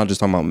 and I'm not just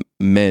talking about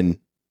men,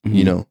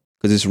 you know,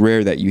 because it's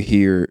rare that you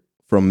hear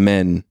from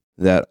men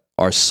that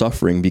are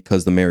suffering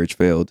because the marriage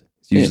failed.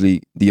 It's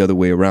usually the other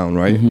way around,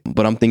 right?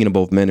 But I'm thinking of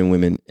both men and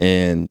women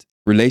and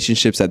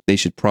relationships that they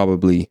should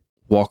probably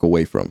walk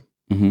away from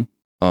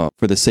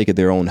for the sake of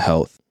their own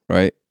health,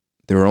 right?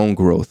 Their own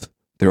growth,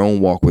 their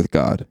own walk with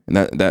God. And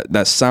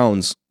that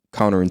sounds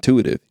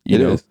counterintuitive, you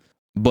know?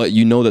 But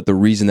you know that the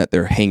reason that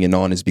they're hanging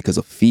on is because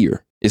of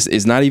fear.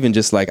 It's not even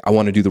just like, I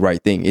want to do the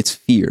right thing. It's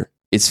fear.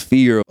 It's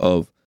fear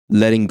of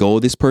letting go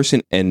of this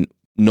person and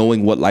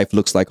knowing what life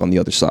looks like on the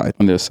other side.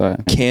 On the other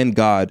side. Can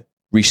God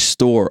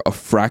restore a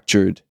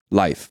fractured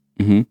life?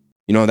 You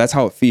know, that's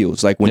how it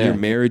feels. Like when your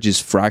marriage is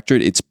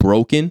fractured, it's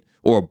broken,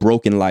 or a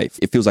broken life.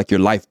 It feels like your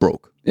life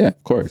broke. Yeah,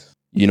 of course.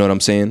 You know what I'm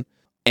saying?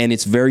 And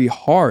it's very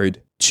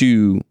hard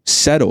to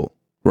settle,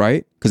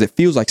 right? Because it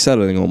feels like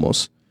settling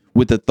almost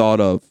with the thought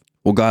of,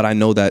 well, God, I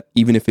know that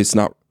even if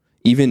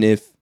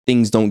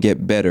things don't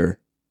get better,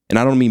 and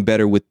I don't mean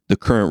better with the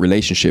current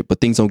relationship, but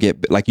things don't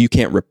get, like you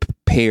can't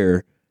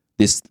repair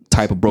this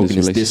type of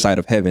brokenness this side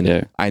of heaven.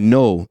 Yeah. I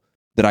know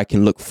that I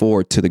can look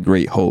forward to the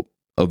great hope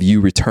of you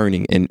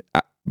returning and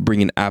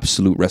bringing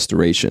absolute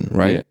restoration,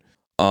 right?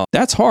 Yeah.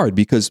 That's hard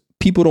because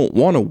people don't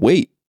want to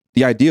wait.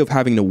 The idea of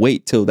having to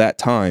wait till that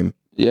time.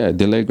 Yeah,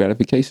 delayed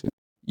gratification.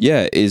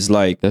 Yeah, is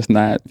like, that's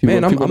not,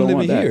 man, I'm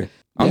living here.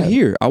 I'm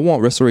here. I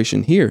want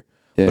restoration here.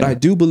 Yeah. But I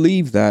do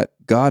believe that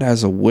God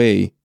has a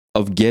way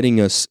of getting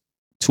us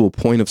to a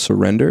point of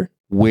surrender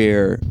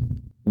where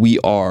we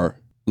are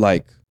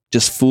like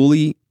just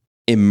fully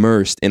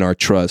immersed in our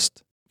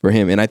trust for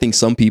him. And I think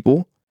some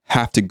people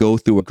have to go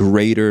through a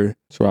greater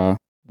trial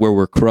where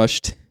we're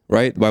crushed,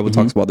 right? The Bible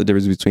talks about the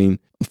difference between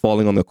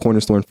falling on the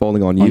cornerstone,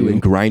 falling on you,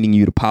 and grinding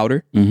you to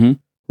powder,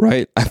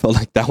 right? I felt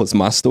like that was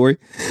my story.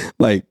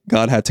 Like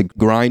God had to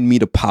grind me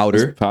to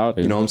powder.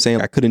 You know what I'm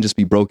saying? I couldn't just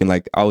be broken.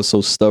 Like I was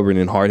so stubborn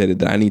and hard-headed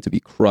that I need to be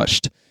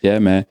crushed. Yeah,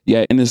 man.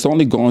 Yeah, and it's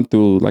only going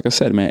through, like I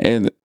said, man,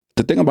 and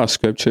the thing about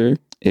scripture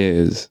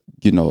is,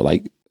 you know,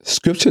 like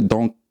scripture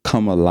don't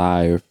come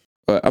alive.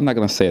 I'm not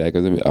going to say that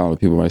because I don't know,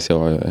 people might say,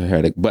 oh, a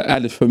heretic. But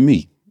at least for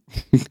me,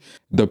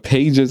 the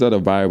pages of the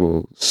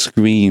Bible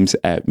screams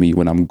at me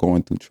when I'm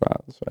going through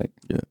trials, right?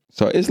 Yeah.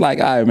 So it's like,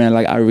 all right, man,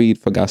 like I read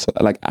for God, so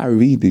like I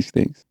read these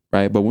things,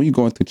 right? But when you're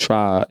going through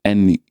trial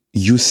and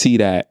you see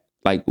that,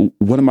 like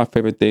one of my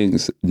favorite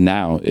things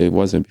now, it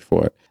wasn't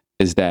before,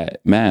 is that,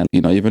 man,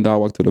 you know, even though I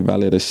walk through the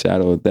valley of the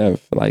shadow of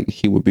death, like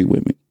he would be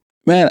with me.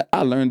 Man,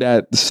 I learned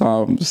that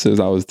psalm since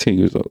I was 10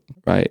 years old,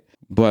 right?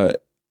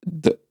 But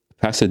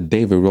Pastor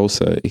David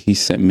Rosa, he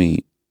sent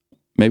me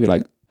maybe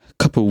like a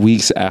couple of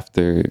weeks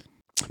after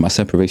my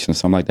separation or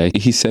something like that.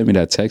 He sent me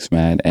that text,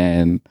 man,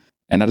 and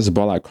I just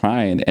bawled out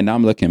crying. And now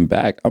I'm looking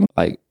back, I'm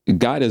like,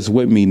 God is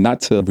with me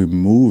not to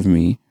remove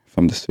me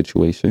from the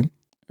situation,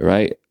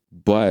 right?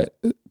 But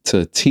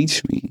to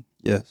teach me,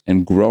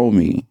 and grow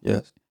me.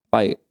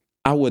 Like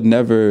I would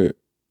never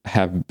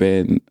have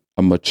been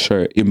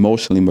a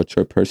emotionally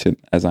mature person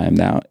as I am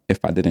now if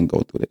I didn't go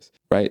through this,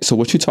 right? So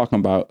what you're talking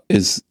about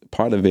is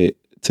part of it,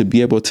 to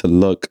be able to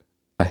look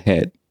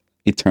ahead,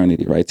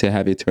 eternity, right? To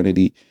have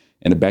eternity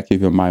in the back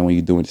of your mind when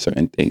you're doing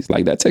certain things.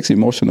 Like that takes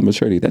emotional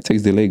maturity. That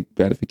takes delayed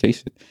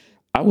gratification.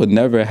 I would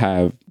never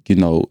have, you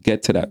know,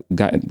 get to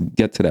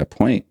that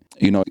point,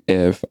 you know,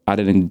 if I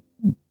didn't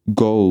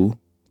go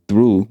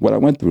through what I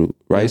went through,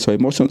 right? So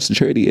emotional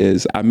maturity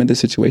is, I'm in the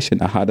situation,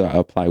 now how do I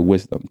apply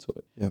wisdom to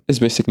it? It's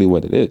basically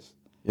what it is.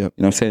 Yep.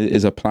 You know what I'm saying?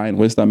 Is applying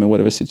wisdom in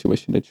whatever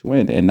situation that you're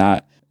in, and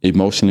not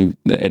emotionally,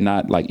 and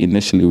not like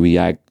initially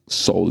react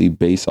solely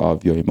based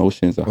off your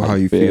emotions or how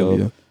you feel.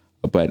 Yeah.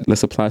 But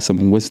let's apply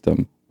some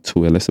wisdom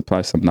to it. Let's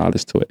apply some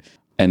knowledge to it.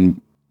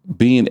 And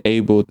being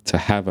able to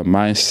have a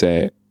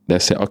mindset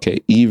that said, okay,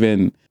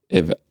 even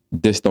if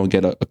this don't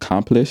get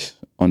accomplished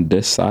on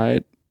this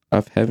side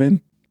of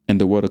heaven, in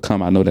the world to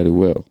come, I know that it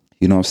will.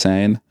 You know what I'm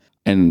saying?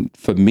 And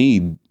for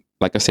me,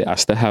 like I said, I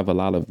still have a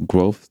lot of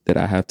growth that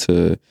I have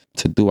to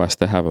do. I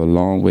still have a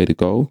long way to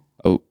go.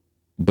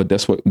 But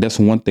that's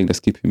one thing that's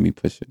keeping me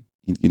pushing.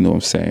 You know what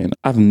I'm saying?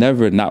 I've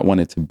never not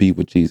wanted to be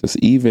with Jesus.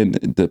 Even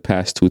the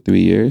past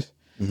 2-3 years,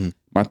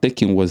 my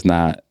thinking was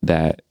not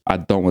that I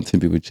don't want to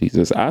be with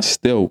Jesus. I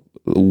still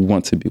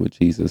want to be with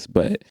Jesus.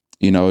 But,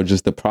 you know,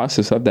 just the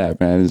process of that,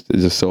 man, is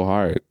just so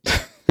hard.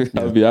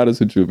 I'll be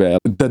honest with you, man.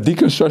 The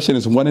deconstruction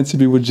is wanting to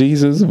be with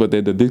Jesus, but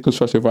then the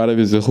deconstruction part of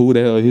it is who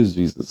the hell is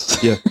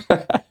Jesus? Yeah.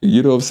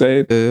 You know what I'm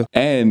saying? Yeah.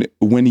 And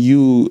when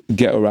you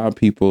get around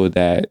people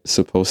that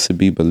supposed to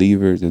be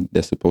believers and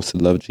they're supposed to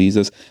love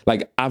Jesus,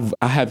 like I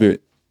have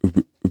it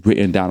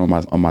written down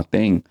on my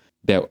thing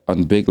that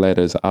on big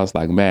letters, I was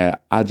like, man,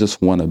 I just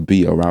want to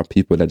be around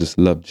people that just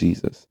love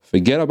Jesus.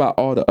 Forget about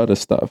all the other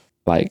stuff.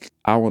 Like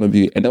I want to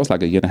be, and that was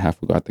like a year and a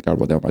half ago. I think I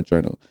wrote that in my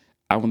journal.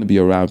 I want to be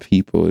around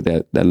people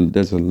that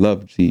just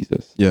love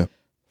Jesus. Yeah.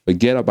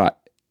 Forget about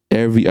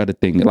every other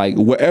thing. Like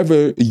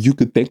whatever you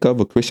could think of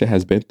a Christian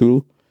has been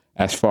through,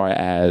 as far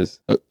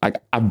as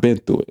like I've been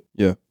through it.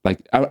 Yeah.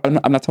 Like I'm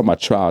not talking about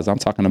trials. I'm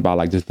talking about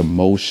like just the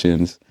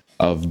motions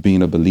of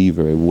being a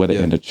believer, whether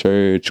in the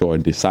church or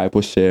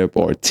discipleship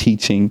or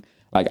teaching.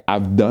 Like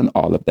I've done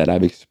all of that.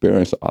 I've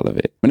experienced all of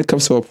it. When it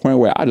comes to a point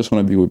where I just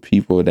want to be with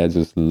people that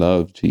just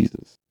love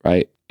Jesus,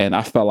 right? And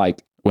I felt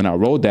like when I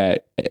wrote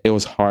that, it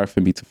was hard for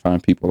me to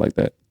find people like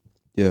that.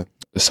 Yeah.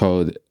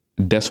 So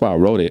that's why I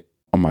wrote it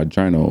on my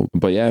journal.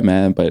 But yeah,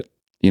 man, but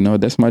you know,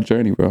 that's my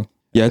journey, bro.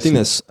 Yeah, I think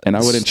and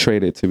I wouldn't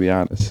trade it, to be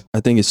honest.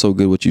 I think it's so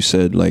good what you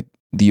said. Like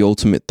the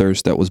ultimate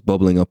thirst that was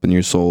bubbling up in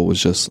your soul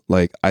was just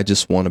like, I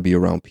just want to be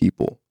around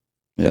people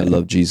that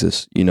love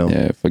Jesus, you know?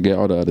 Yeah, forget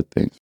all the other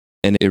things.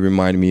 And it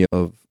reminded me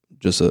of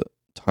just a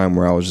time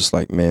where I was just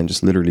like, man,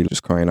 just literally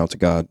just crying out to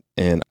God.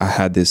 And I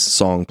had this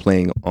song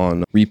playing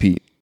on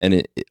repeat.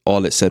 And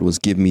all it said was,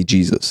 give me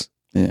Jesus.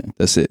 Yeah.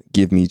 That's it.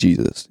 Give me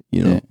Jesus,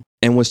 you know? Yeah.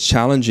 And what's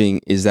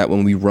challenging is that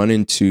when we run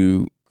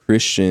into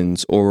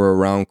Christians or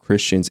around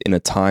Christians in a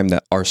time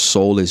that our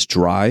soul is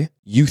dry,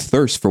 you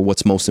thirst for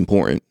what's most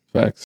important.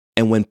 Facts.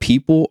 And when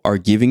people are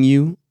giving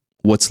you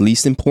what's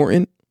least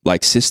important,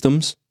 like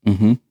systems,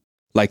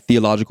 like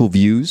theological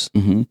views,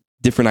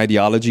 different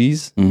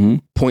ideologies,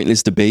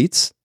 pointless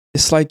debates,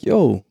 it's like,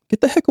 yo,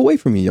 get the heck away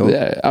from me, yo.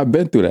 Yeah, I've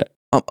been through that.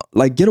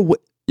 Like, get away.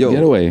 Yo,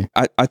 get away.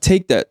 I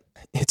take that.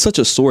 It's such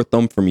a sore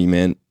thumb for me,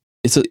 man.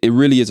 It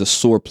really is a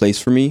sore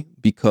place for me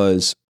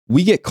because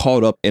we get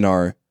caught up in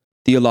our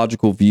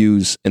theological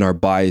views and our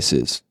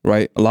biases,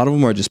 right? A lot of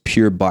them are just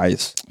pure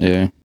bias.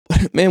 Yeah.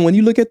 But man, when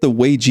you look at the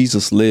way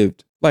Jesus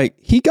lived, like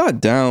he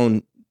got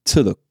down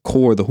to the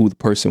core of who the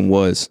person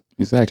was.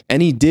 Exactly.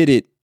 And he did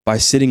it by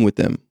sitting with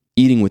them,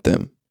 eating with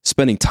them,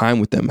 spending time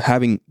with them,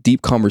 having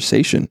deep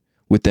conversation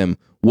with them.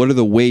 What are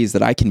the ways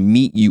that I can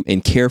meet you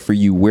and care for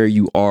you where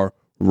you are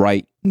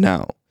right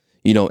now?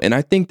 You know, and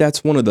I think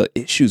that's one of the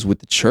issues with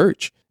the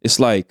church. It's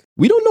like,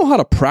 we don't know how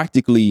to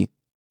practically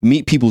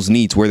meet people's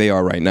needs where they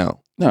are right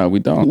now. No, we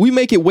don't. We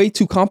make it way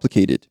too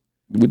complicated.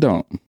 We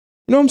don't. You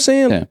know what I'm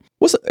saying? Yeah.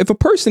 If a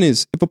person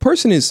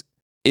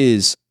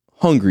is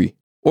hungry,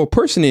 or a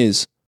person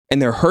is,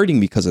 and they're hurting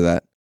because of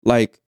that,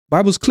 like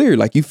Bible's clear,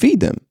 like you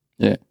feed them.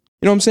 Yeah.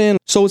 You know what I'm saying?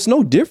 So it's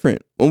no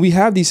different when we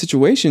have these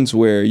situations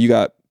where you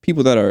got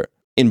people that are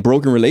in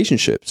broken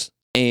relationships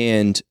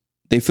and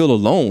they feel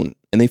alone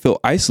and they feel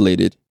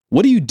isolated.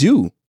 What do?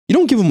 You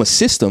don't give them a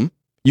system.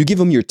 You give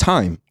them your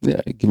time.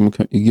 Yeah, you give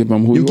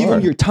them who you are. You give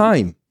them your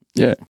time.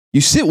 Yeah.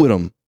 You sit with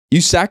them.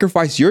 You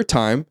sacrifice your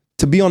time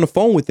to be on the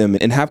phone with them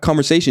and have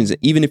conversations,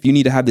 even if you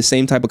need to have the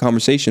same type of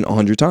conversation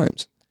 100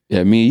 times.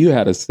 Yeah, me and you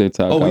had a same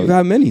type. We've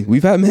had many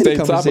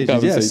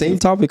conversations. Yeah, same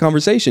topic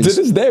conversations.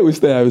 To this day, we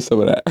still having some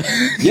of that.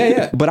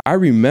 yeah. But I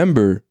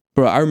remember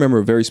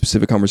a very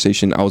specific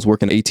conversation. I was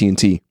working at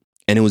AT&T,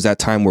 and it was that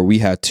time where we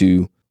had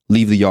to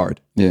leave the yard.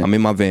 Yeah. I'm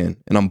in my van,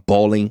 and I'm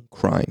bawling,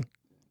 crying.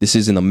 This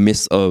is in the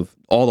midst of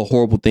all the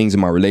horrible things in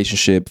my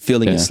relationship,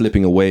 feeling it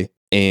slipping away,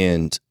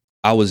 and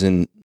I was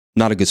in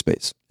not a good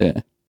space.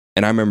 Yeah.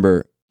 And I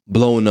remember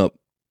blowing up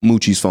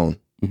Moochie's phone,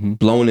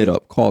 blowing it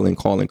up, calling.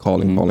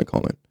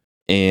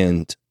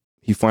 And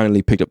he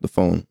finally picked up the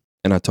phone,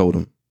 and I told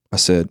him, I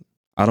said,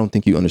 I don't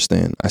think you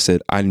understand. I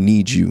said, I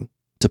need you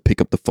to pick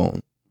up the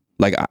phone.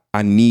 Like,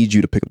 I need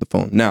you to pick up the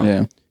phone.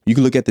 Now, you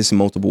can look at this in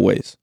multiple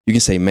ways. You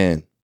can say,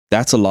 man,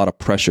 that's a lot of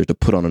pressure to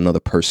put on another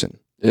person.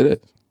 It is.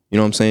 You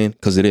know what I'm saying?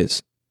 Because it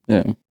is.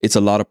 Yeah. It's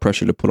a lot of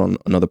pressure to put on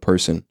another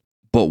person.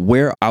 But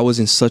where I was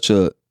in such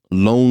a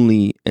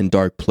lonely and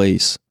dark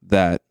place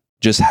that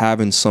just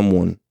having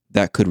someone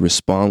that could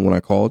respond when I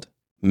called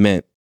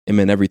meant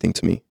everything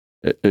to me.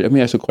 Let me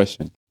ask you a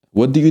question.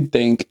 What do you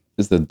think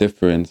is the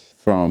difference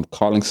from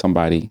calling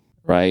somebody,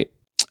 right?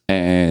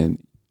 And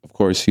of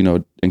course,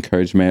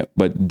 encouragement,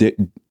 but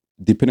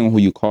depending on who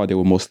you call, they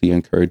will mostly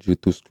encourage you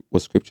through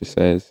what scripture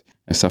says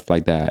and stuff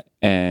like that,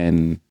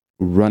 and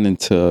run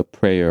into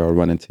prayer or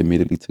run into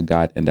immediately to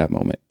God in that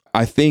moment.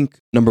 I think,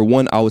 number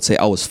one, I would say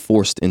I was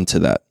forced into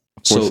that.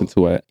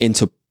 Into what?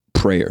 Into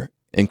prayer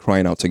and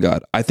crying out to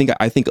God. I think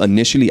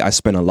initially I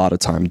spent a lot of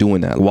time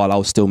doing that. While I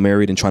was still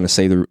married and trying to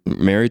save the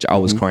marriage, I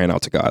was crying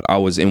out to God. I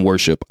was in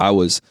worship. I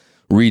was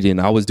reading.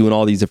 I was doing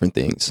all these different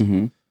things.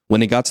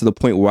 When it got to the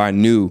point where I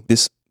knew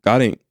this,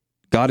 God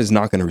is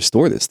not going to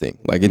restore this thing.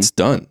 Like, it's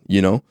done,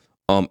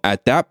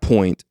 At that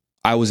point,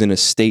 I was in a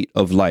state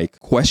of like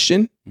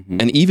question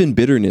and even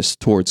bitterness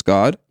towards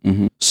God.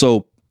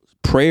 So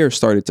prayer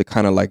started to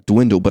kind of like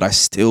dwindle, but I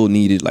still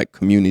needed like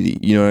community.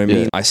 You know what I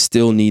mean? I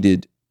still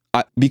needed,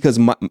 because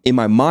in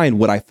my mind,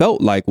 what I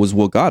felt like was,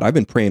 well, God, I've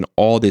been praying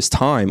all this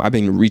time. I've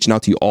been reaching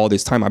out to you all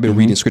this time. I've been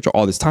reading scripture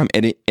all this time,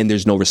 and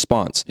there's no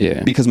response.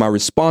 Yeah. Because my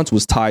response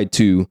was tied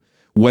to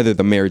whether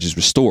the marriage is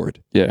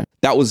restored. Yeah.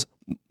 That was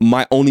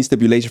my only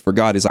stipulation for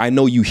God, is I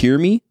know you hear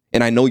me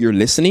and I know you're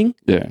listening.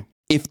 Yeah.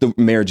 If the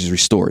marriage is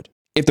restored.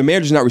 If the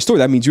marriage is not restored,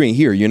 that means you ain't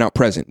here. You're not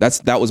present.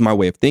 That was my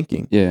way of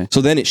thinking. Yeah.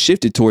 So then it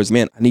shifted towards,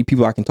 man, I need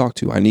people I can talk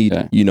to. I need,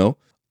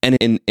 and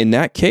in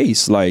that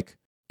case, like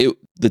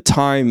the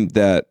time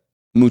that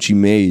Mucci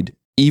made,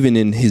 even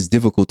in his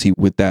difficulty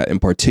with that in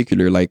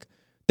particular, like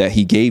that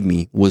he gave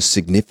me was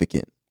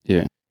significant.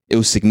 Yeah. It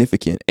was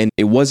significant. And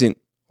it wasn't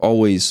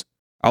always,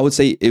 I would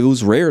say it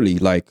was rarely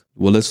like,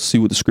 well, let's see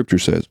what the scripture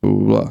says, blah,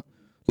 blah, blah.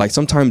 Like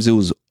sometimes it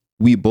was,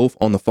 we both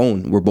on the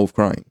phone, we're both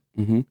crying.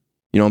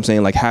 You know what I'm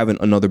saying? Like having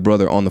another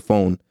brother on the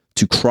phone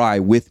to cry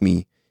with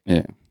me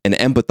and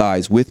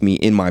empathize with me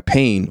in my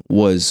pain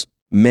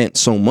meant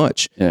so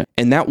much. Yeah.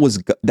 And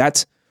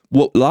that's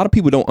what a lot of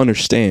people don't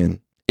understand,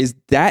 is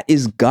that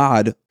is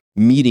God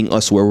meeting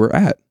us where we're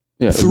at.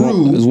 Yeah, it's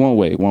one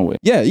way.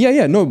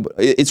 Yeah. No,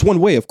 it's one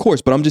way, of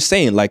course. But I'm just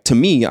saying, like, to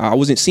me, I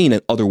wasn't seeing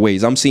it other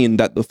ways. I'm seeing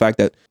that the fact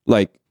that,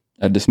 like,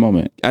 at this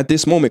moment,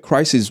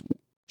 Christ is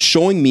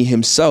showing me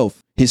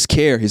himself, his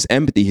care, his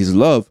empathy, his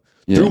love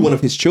through one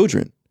of his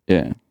children.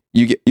 Yeah.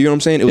 You know what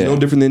I'm saying? It was no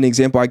different than the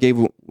example I gave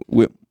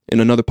in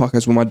another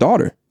podcast with my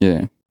daughter.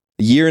 Yeah.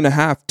 A year and a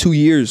half, 2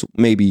 years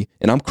maybe,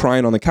 and I'm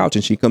crying on the couch,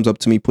 and she comes up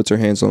to me, puts her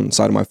hands on the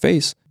side of my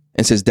face,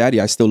 and says, "Daddy,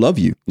 I still love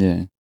you."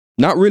 Yeah.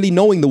 Not really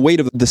knowing the weight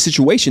of the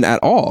situation at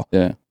all.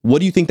 Yeah. What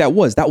do you think that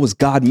was? That was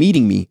God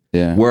meeting me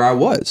where I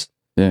was.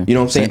 Yeah. You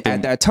know what I'm saying?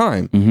 At that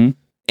time.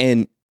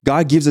 And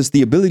God gives us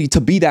the ability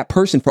to be that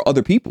person for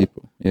other people.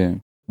 Yeah.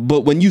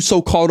 But when you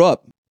so caught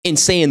up in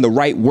saying the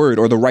right word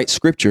or the right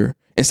scripture,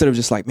 instead of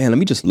just like, man, let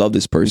me just love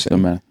this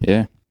person.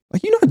 Yeah.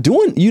 Like you're not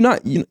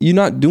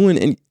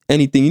doing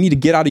anything. You need to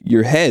get out of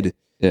your head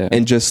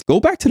and just go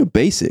back to the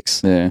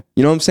basics. Yeah.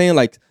 You know what I'm saying?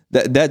 Like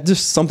that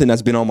just something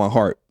that's been on my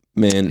heart,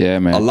 man. Yeah,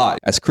 man. A lot.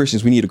 As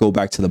Christians, we need to go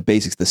back to the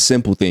basics, the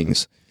simple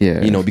things.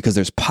 Yeah. Because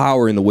there's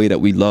power in the way that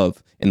we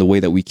love, in the way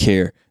that we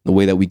care, the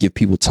way that we give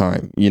people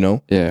time,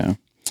 Yeah.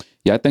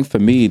 Yeah, I think for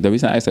me, the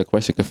reason I asked that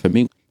question, because for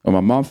me, when my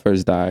mom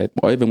first died,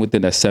 or even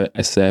within that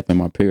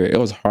 7-month period, it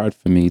was hard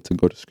for me to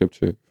go to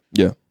scripture.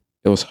 Yeah.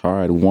 It was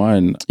hard.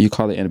 One, you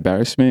call it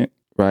embarrassment,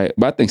 right?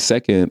 But I think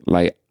second,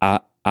 like I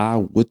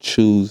would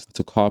choose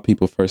to call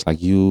people first, like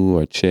you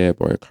or Chip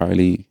or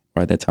Carly,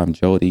 or at that time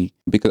Jody,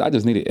 because I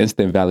just needed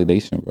instant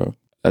validation, bro.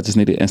 I just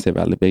needed instant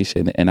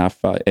validation. And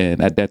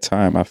at that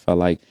time, I felt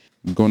like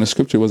going to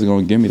scripture wasn't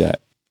going to give me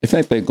that. If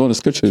anything, going to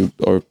scripture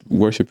or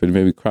worship, it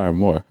made me cry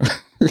more.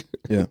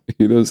 Yeah.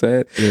 You know what I'm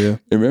saying? Yeah.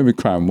 It made me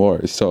cry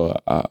more. So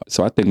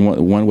I think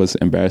one was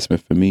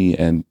embarrassment for me.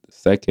 And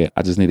second,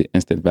 I just needed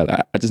instant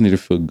validation. I just need to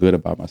feel good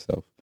about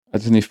myself. I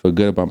just need to feel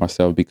good about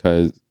myself,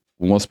 because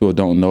what most people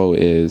don't know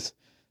is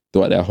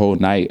throughout that whole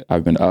night,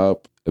 I've been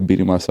up,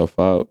 beating myself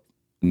up,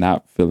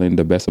 not feeling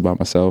the best about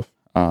myself,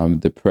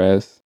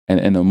 depressed. And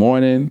in the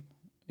morning,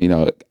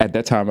 at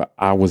that time,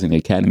 I was in the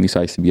academy, so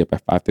I used to be up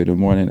at 5:30 in the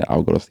morning. I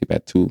would go to sleep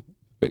at 2,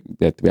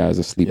 get 3 hours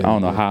of sleep. Yeah, I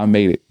don't know how I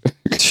made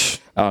it.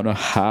 I don't know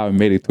how I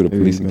made it through the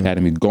police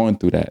academy, going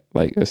through that.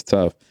 Like, it's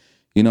tough.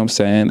 You know what I'm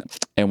saying?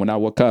 And when I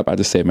woke up, I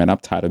just said, man, I'm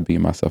tired of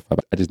beating myself up.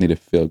 I just need to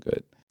feel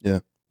good. Yeah.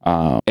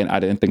 And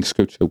I didn't think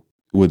scripture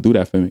would do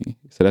that for me.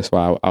 So that's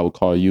why I would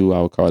call you.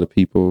 I would call the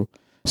people.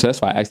 So that's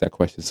why I asked that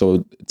question.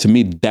 So to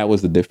me, that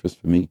was the difference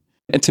for me.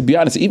 And to be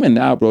honest, even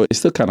now, bro, it's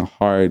still kind of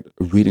hard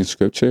reading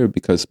scripture,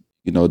 because,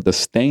 the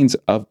stains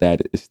of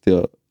that is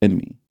still in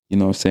me. You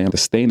know what I'm saying? The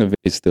stain of it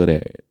is still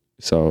there.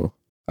 So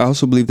I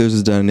also believe there's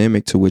a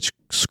dynamic to which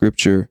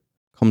scripture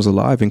comes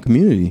alive in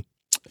community.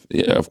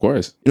 Yeah, of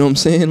course. You know what I'm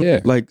saying?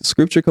 Yeah. Like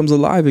scripture comes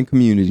alive in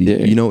community.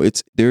 Yeah.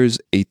 There's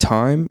a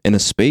time and a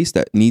space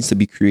that needs to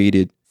be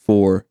created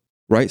for,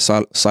 right?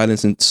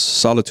 Silence and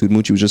solitude.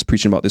 Mucci was just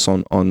preaching about this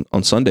on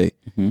Sunday.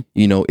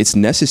 Mm-hmm. It's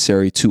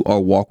necessary to our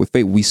walk with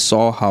faith. We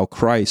saw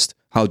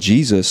how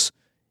Jesus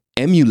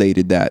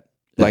emulated that,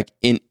 like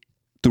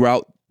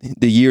throughout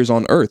the years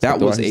on earth. That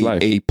was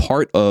a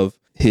part of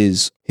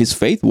his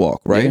faith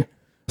walk, right? Yeah.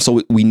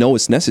 So we know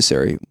it's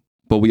necessary.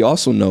 But we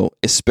also know,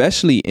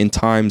 especially in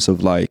times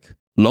of like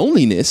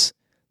loneliness,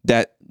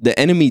 that the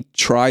enemy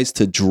tries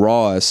to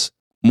draw us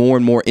more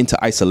and more into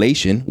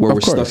isolation where we're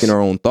stuck in our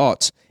own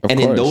thoughts.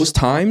 In those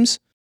times,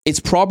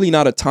 it's probably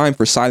not a time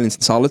for silence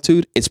and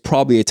solitude. It's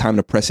probably a time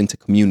to press into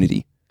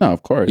community. No,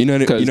 of course. You know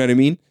what I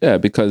mean? Yeah,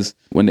 because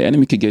when the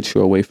enemy could get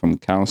you away from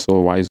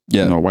counsel, wise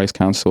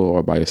counsel,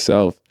 or by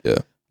yourself,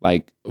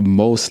 like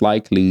most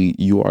likely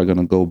you are going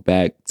to go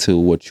back to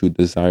what you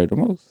desire the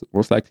most.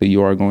 Most likely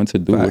you are going to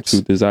do what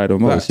you desire the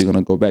most. You're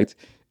going to go back to,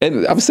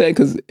 and I'm saying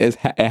because it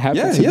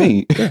happened to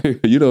me.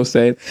 You know what I'm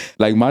saying?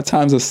 Like my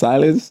times of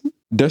silence,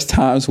 there's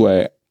times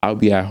where I'll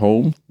be at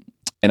home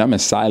and I'm in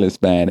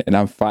silence, man, and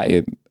I'm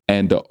fighting.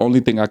 And the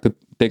only thing I could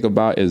think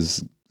about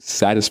is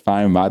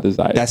satisfying my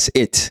desire. That's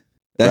it.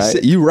 That's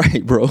it. You're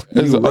right, bro.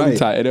 That's the only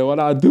time. And then what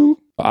I do,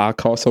 I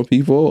call some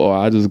people or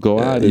I just go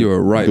out and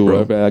do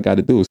whatever I got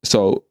to do.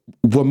 So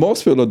what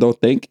most people don't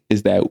think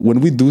is that when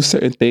we do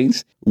certain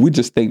things, we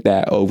just think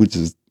that, we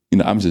just,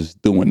 I'm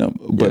just doing them.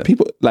 But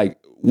people, like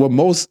what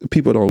most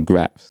people don't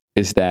grasp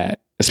is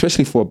that,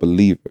 especially for a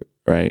believer,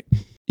 right?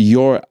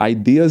 Your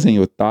ideas and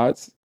your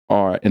thoughts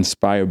are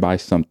inspired by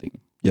something.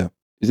 Yeah.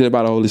 Is it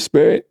about the Holy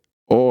Spirit?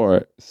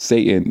 Or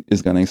Satan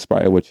is going to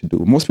inspire what you do.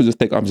 Most people just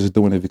think, I'm just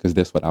doing it because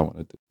that's what I want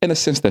to do. In a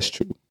sense, that's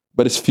true.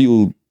 But it's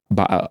fueled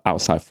by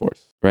outside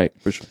force, right?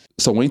 For sure.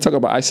 So when you talk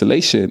about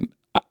isolation,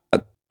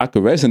 I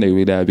could resonate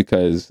with that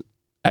because,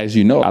 as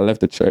you know, I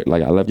left the church.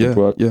 Like I left the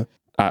book. Yeah.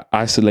 I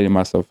isolated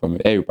myself from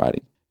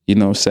everybody. You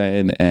know what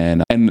I'm saying?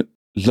 And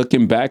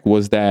looking back,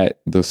 was that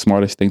the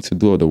smartest thing to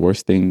do or the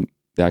worst thing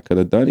that I could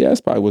have done? Yeah,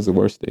 it probably was the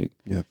worst thing.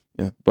 Yeah.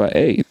 But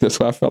hey, that's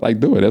what I felt like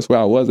doing. That's where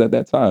I was at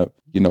that time.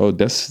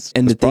 That's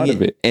part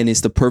of it. And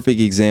it's the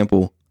perfect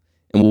example.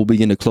 And we'll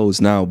begin to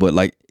close now. But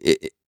like,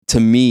 to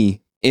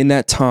me, in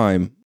that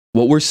time,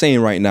 what we're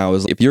saying right now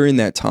is if you're in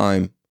that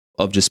time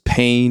of just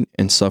pain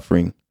and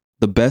suffering,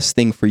 the best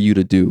thing for you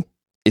to do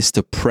is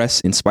to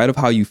press, in spite of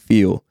how you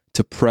feel,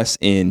 to press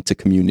into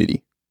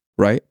community,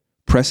 right?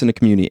 Press into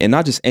community. And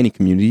not just any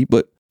community,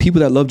 but people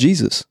that love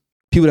Jesus.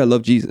 People that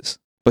love Jesus.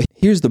 But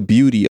here's the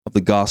beauty of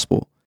the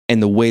gospel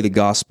and the way the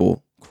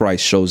gospel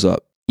Christ shows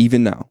up,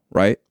 even now,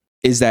 right?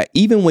 Is that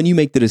even when you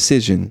make the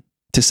decision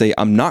to say,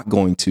 I'm not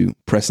going to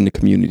press into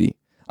community,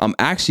 I'm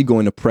actually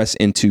going to press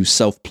into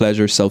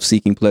self-pleasure,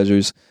 self-seeking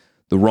pleasures,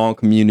 the wrong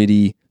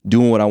community,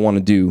 doing what I want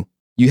to do,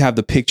 you have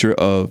the picture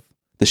of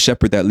the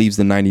shepherd that leaves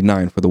the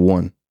 99 for the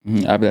one.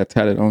 I have that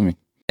tatted on me.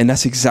 And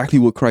that's exactly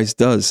what Christ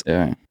does.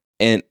 Yeah.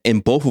 And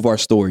in both of our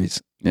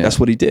stories, that's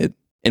what he did.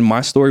 In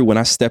my story, when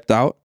I stepped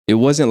out, it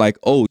wasn't like,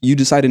 you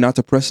decided not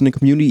to press in the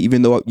community,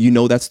 even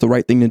though that's the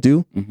right thing to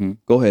do. Mm-hmm.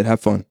 Go ahead, have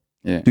fun.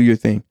 Yeah. Do your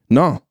thing.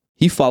 No,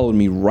 he followed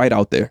me right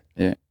out there.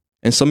 Yeah.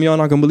 And some of y'all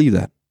not gonna believe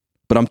that,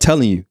 but I'm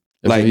telling you,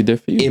 that's like he did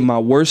for you. In my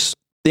worst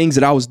things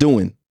that I was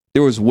doing,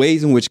 there was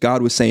ways in which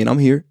God was saying, I'm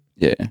here.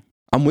 Yeah.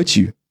 I'm with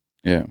you.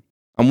 Yeah.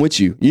 I'm with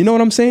you. You know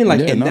what I'm saying?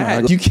 Like,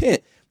 you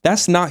can't,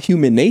 that's not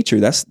human nature.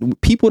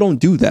 People don't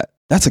do that.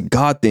 That's a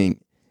God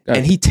thing.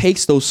 And he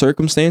takes those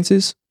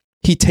circumstances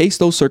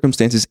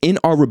in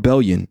our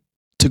rebellion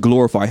to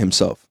glorify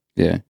himself.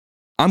 Yeah.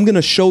 I'm going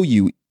to show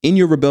you in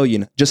your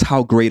rebellion just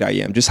how great I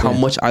am, just how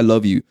much I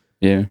love you.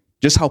 Yeah.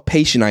 Just how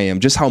patient I am,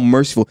 just how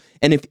merciful.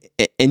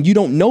 And you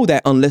don't know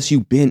that unless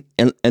you've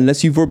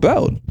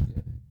rebelled.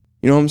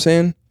 You know what I'm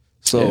saying?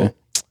 So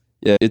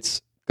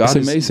it's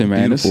amazing,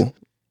 man. Beautiful.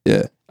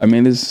 I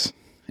mean, it's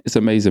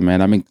amazing,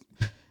 man. I mean,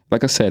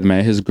 like I said,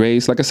 man, his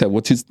grace, like I said,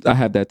 I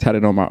have that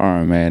tatted on my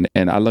arm, man.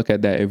 And I look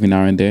at that every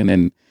now and then.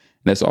 And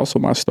that's also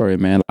my story,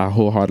 man. I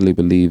wholeheartedly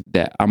believe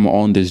that I'm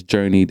on this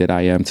journey that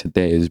I am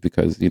today is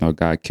because,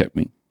 God kept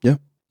me. Yeah.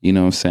 You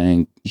know what I'm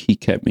saying? He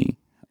kept me.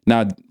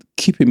 Now,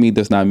 keeping me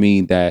does not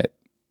mean that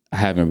I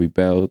haven't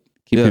rebelled.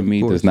 Keeping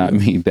me does not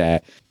mean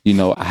that,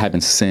 I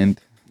haven't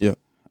sinned. Yeah.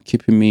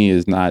 Keeping me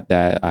is not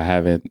that I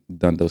haven't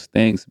done those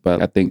things.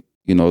 But I think,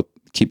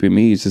 keeping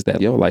me is just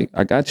that,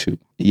 I got you.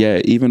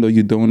 Yeah, even though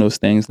you're doing those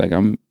things,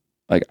 I'm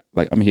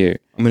here.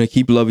 I'm going to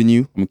keep loving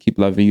you. I'm going to keep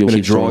loving you. I'm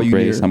going to draw you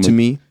near to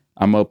me.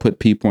 I'm going to put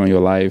people in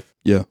your life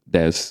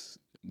that's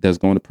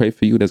going to pray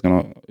for you, that's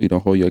going to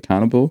hold you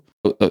accountable.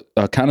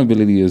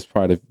 Accountability is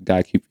part of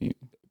God keeping you,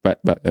 by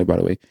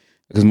the way,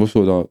 because most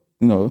people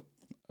don't,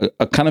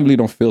 accountability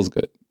don't feel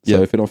good.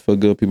 So if it don't feel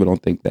good, people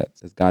don't think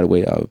that's God's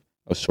way of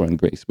showing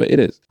grace, but it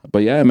is.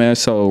 But yeah, man,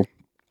 so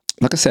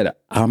like I said,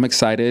 I'm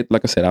excited.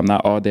 Like I said, I'm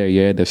not all there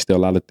yet. There's still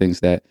a lot of things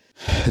that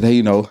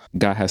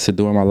God has to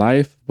do in my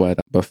life, but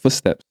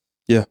footsteps.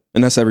 Yeah,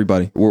 and that's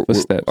everybody.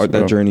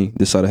 That journey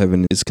this side of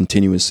heaven is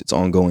continuous. It's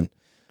ongoing.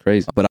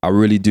 Crazy. But I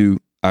really do.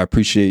 I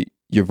appreciate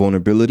your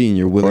vulnerability and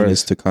your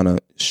willingness to kind of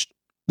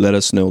let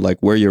us know like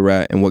where you're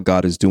at and what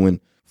God is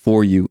doing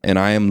for you. And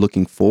I am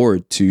looking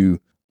forward to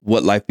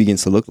what life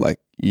begins to look like.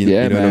 You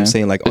know what I'm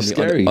saying? Like on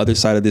the other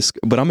side of this.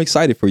 But I'm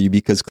excited for you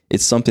because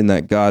it's something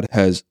that God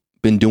has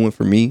been doing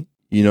for me,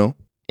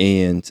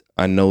 and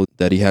I know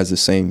that he has the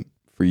same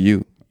for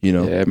you.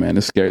 Yeah, man,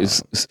 it's scary.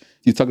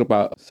 You talk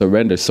about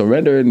surrender.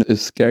 Surrendering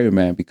is scary,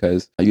 man,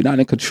 because you're not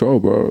in control,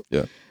 bro.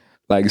 Yeah.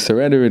 Like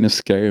surrendering is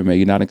scary, man.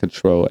 You're not in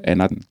control.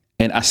 And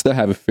And I still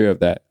have a fear of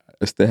that.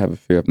 I still have a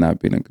fear of not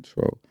being in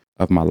control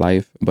of my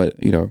life. But,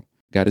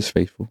 God is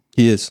faithful.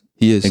 He is.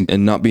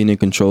 And not being in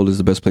control is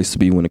the best place to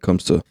be when it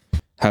comes to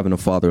having a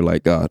father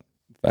like God.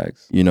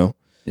 Facts.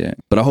 Yeah.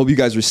 But I hope you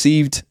guys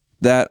received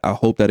that. I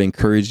hope that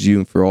encouraged you.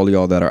 And for all of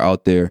y'all that are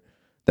out there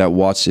that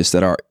watch this,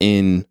 that are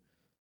in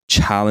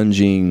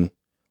challenging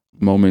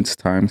moments,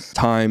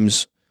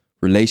 times,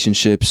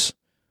 relationships,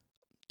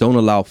 don't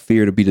allow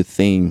fear to be the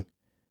thing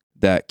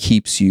that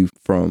keeps you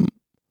from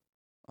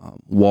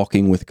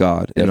walking with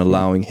God and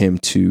allowing him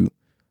to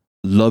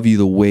love you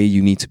the way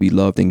you need to be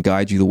loved and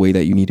guide you the way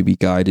that you need to be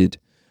guided.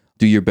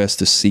 Do your best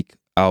to seek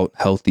out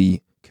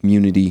healthy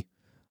community.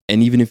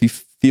 And even if you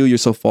feel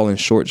yourself falling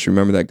short, just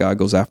remember that God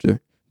goes after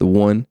the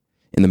one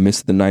in the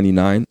midst of the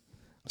 99.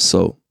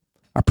 So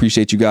I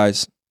appreciate you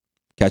guys.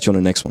 Catch you on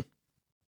the next one.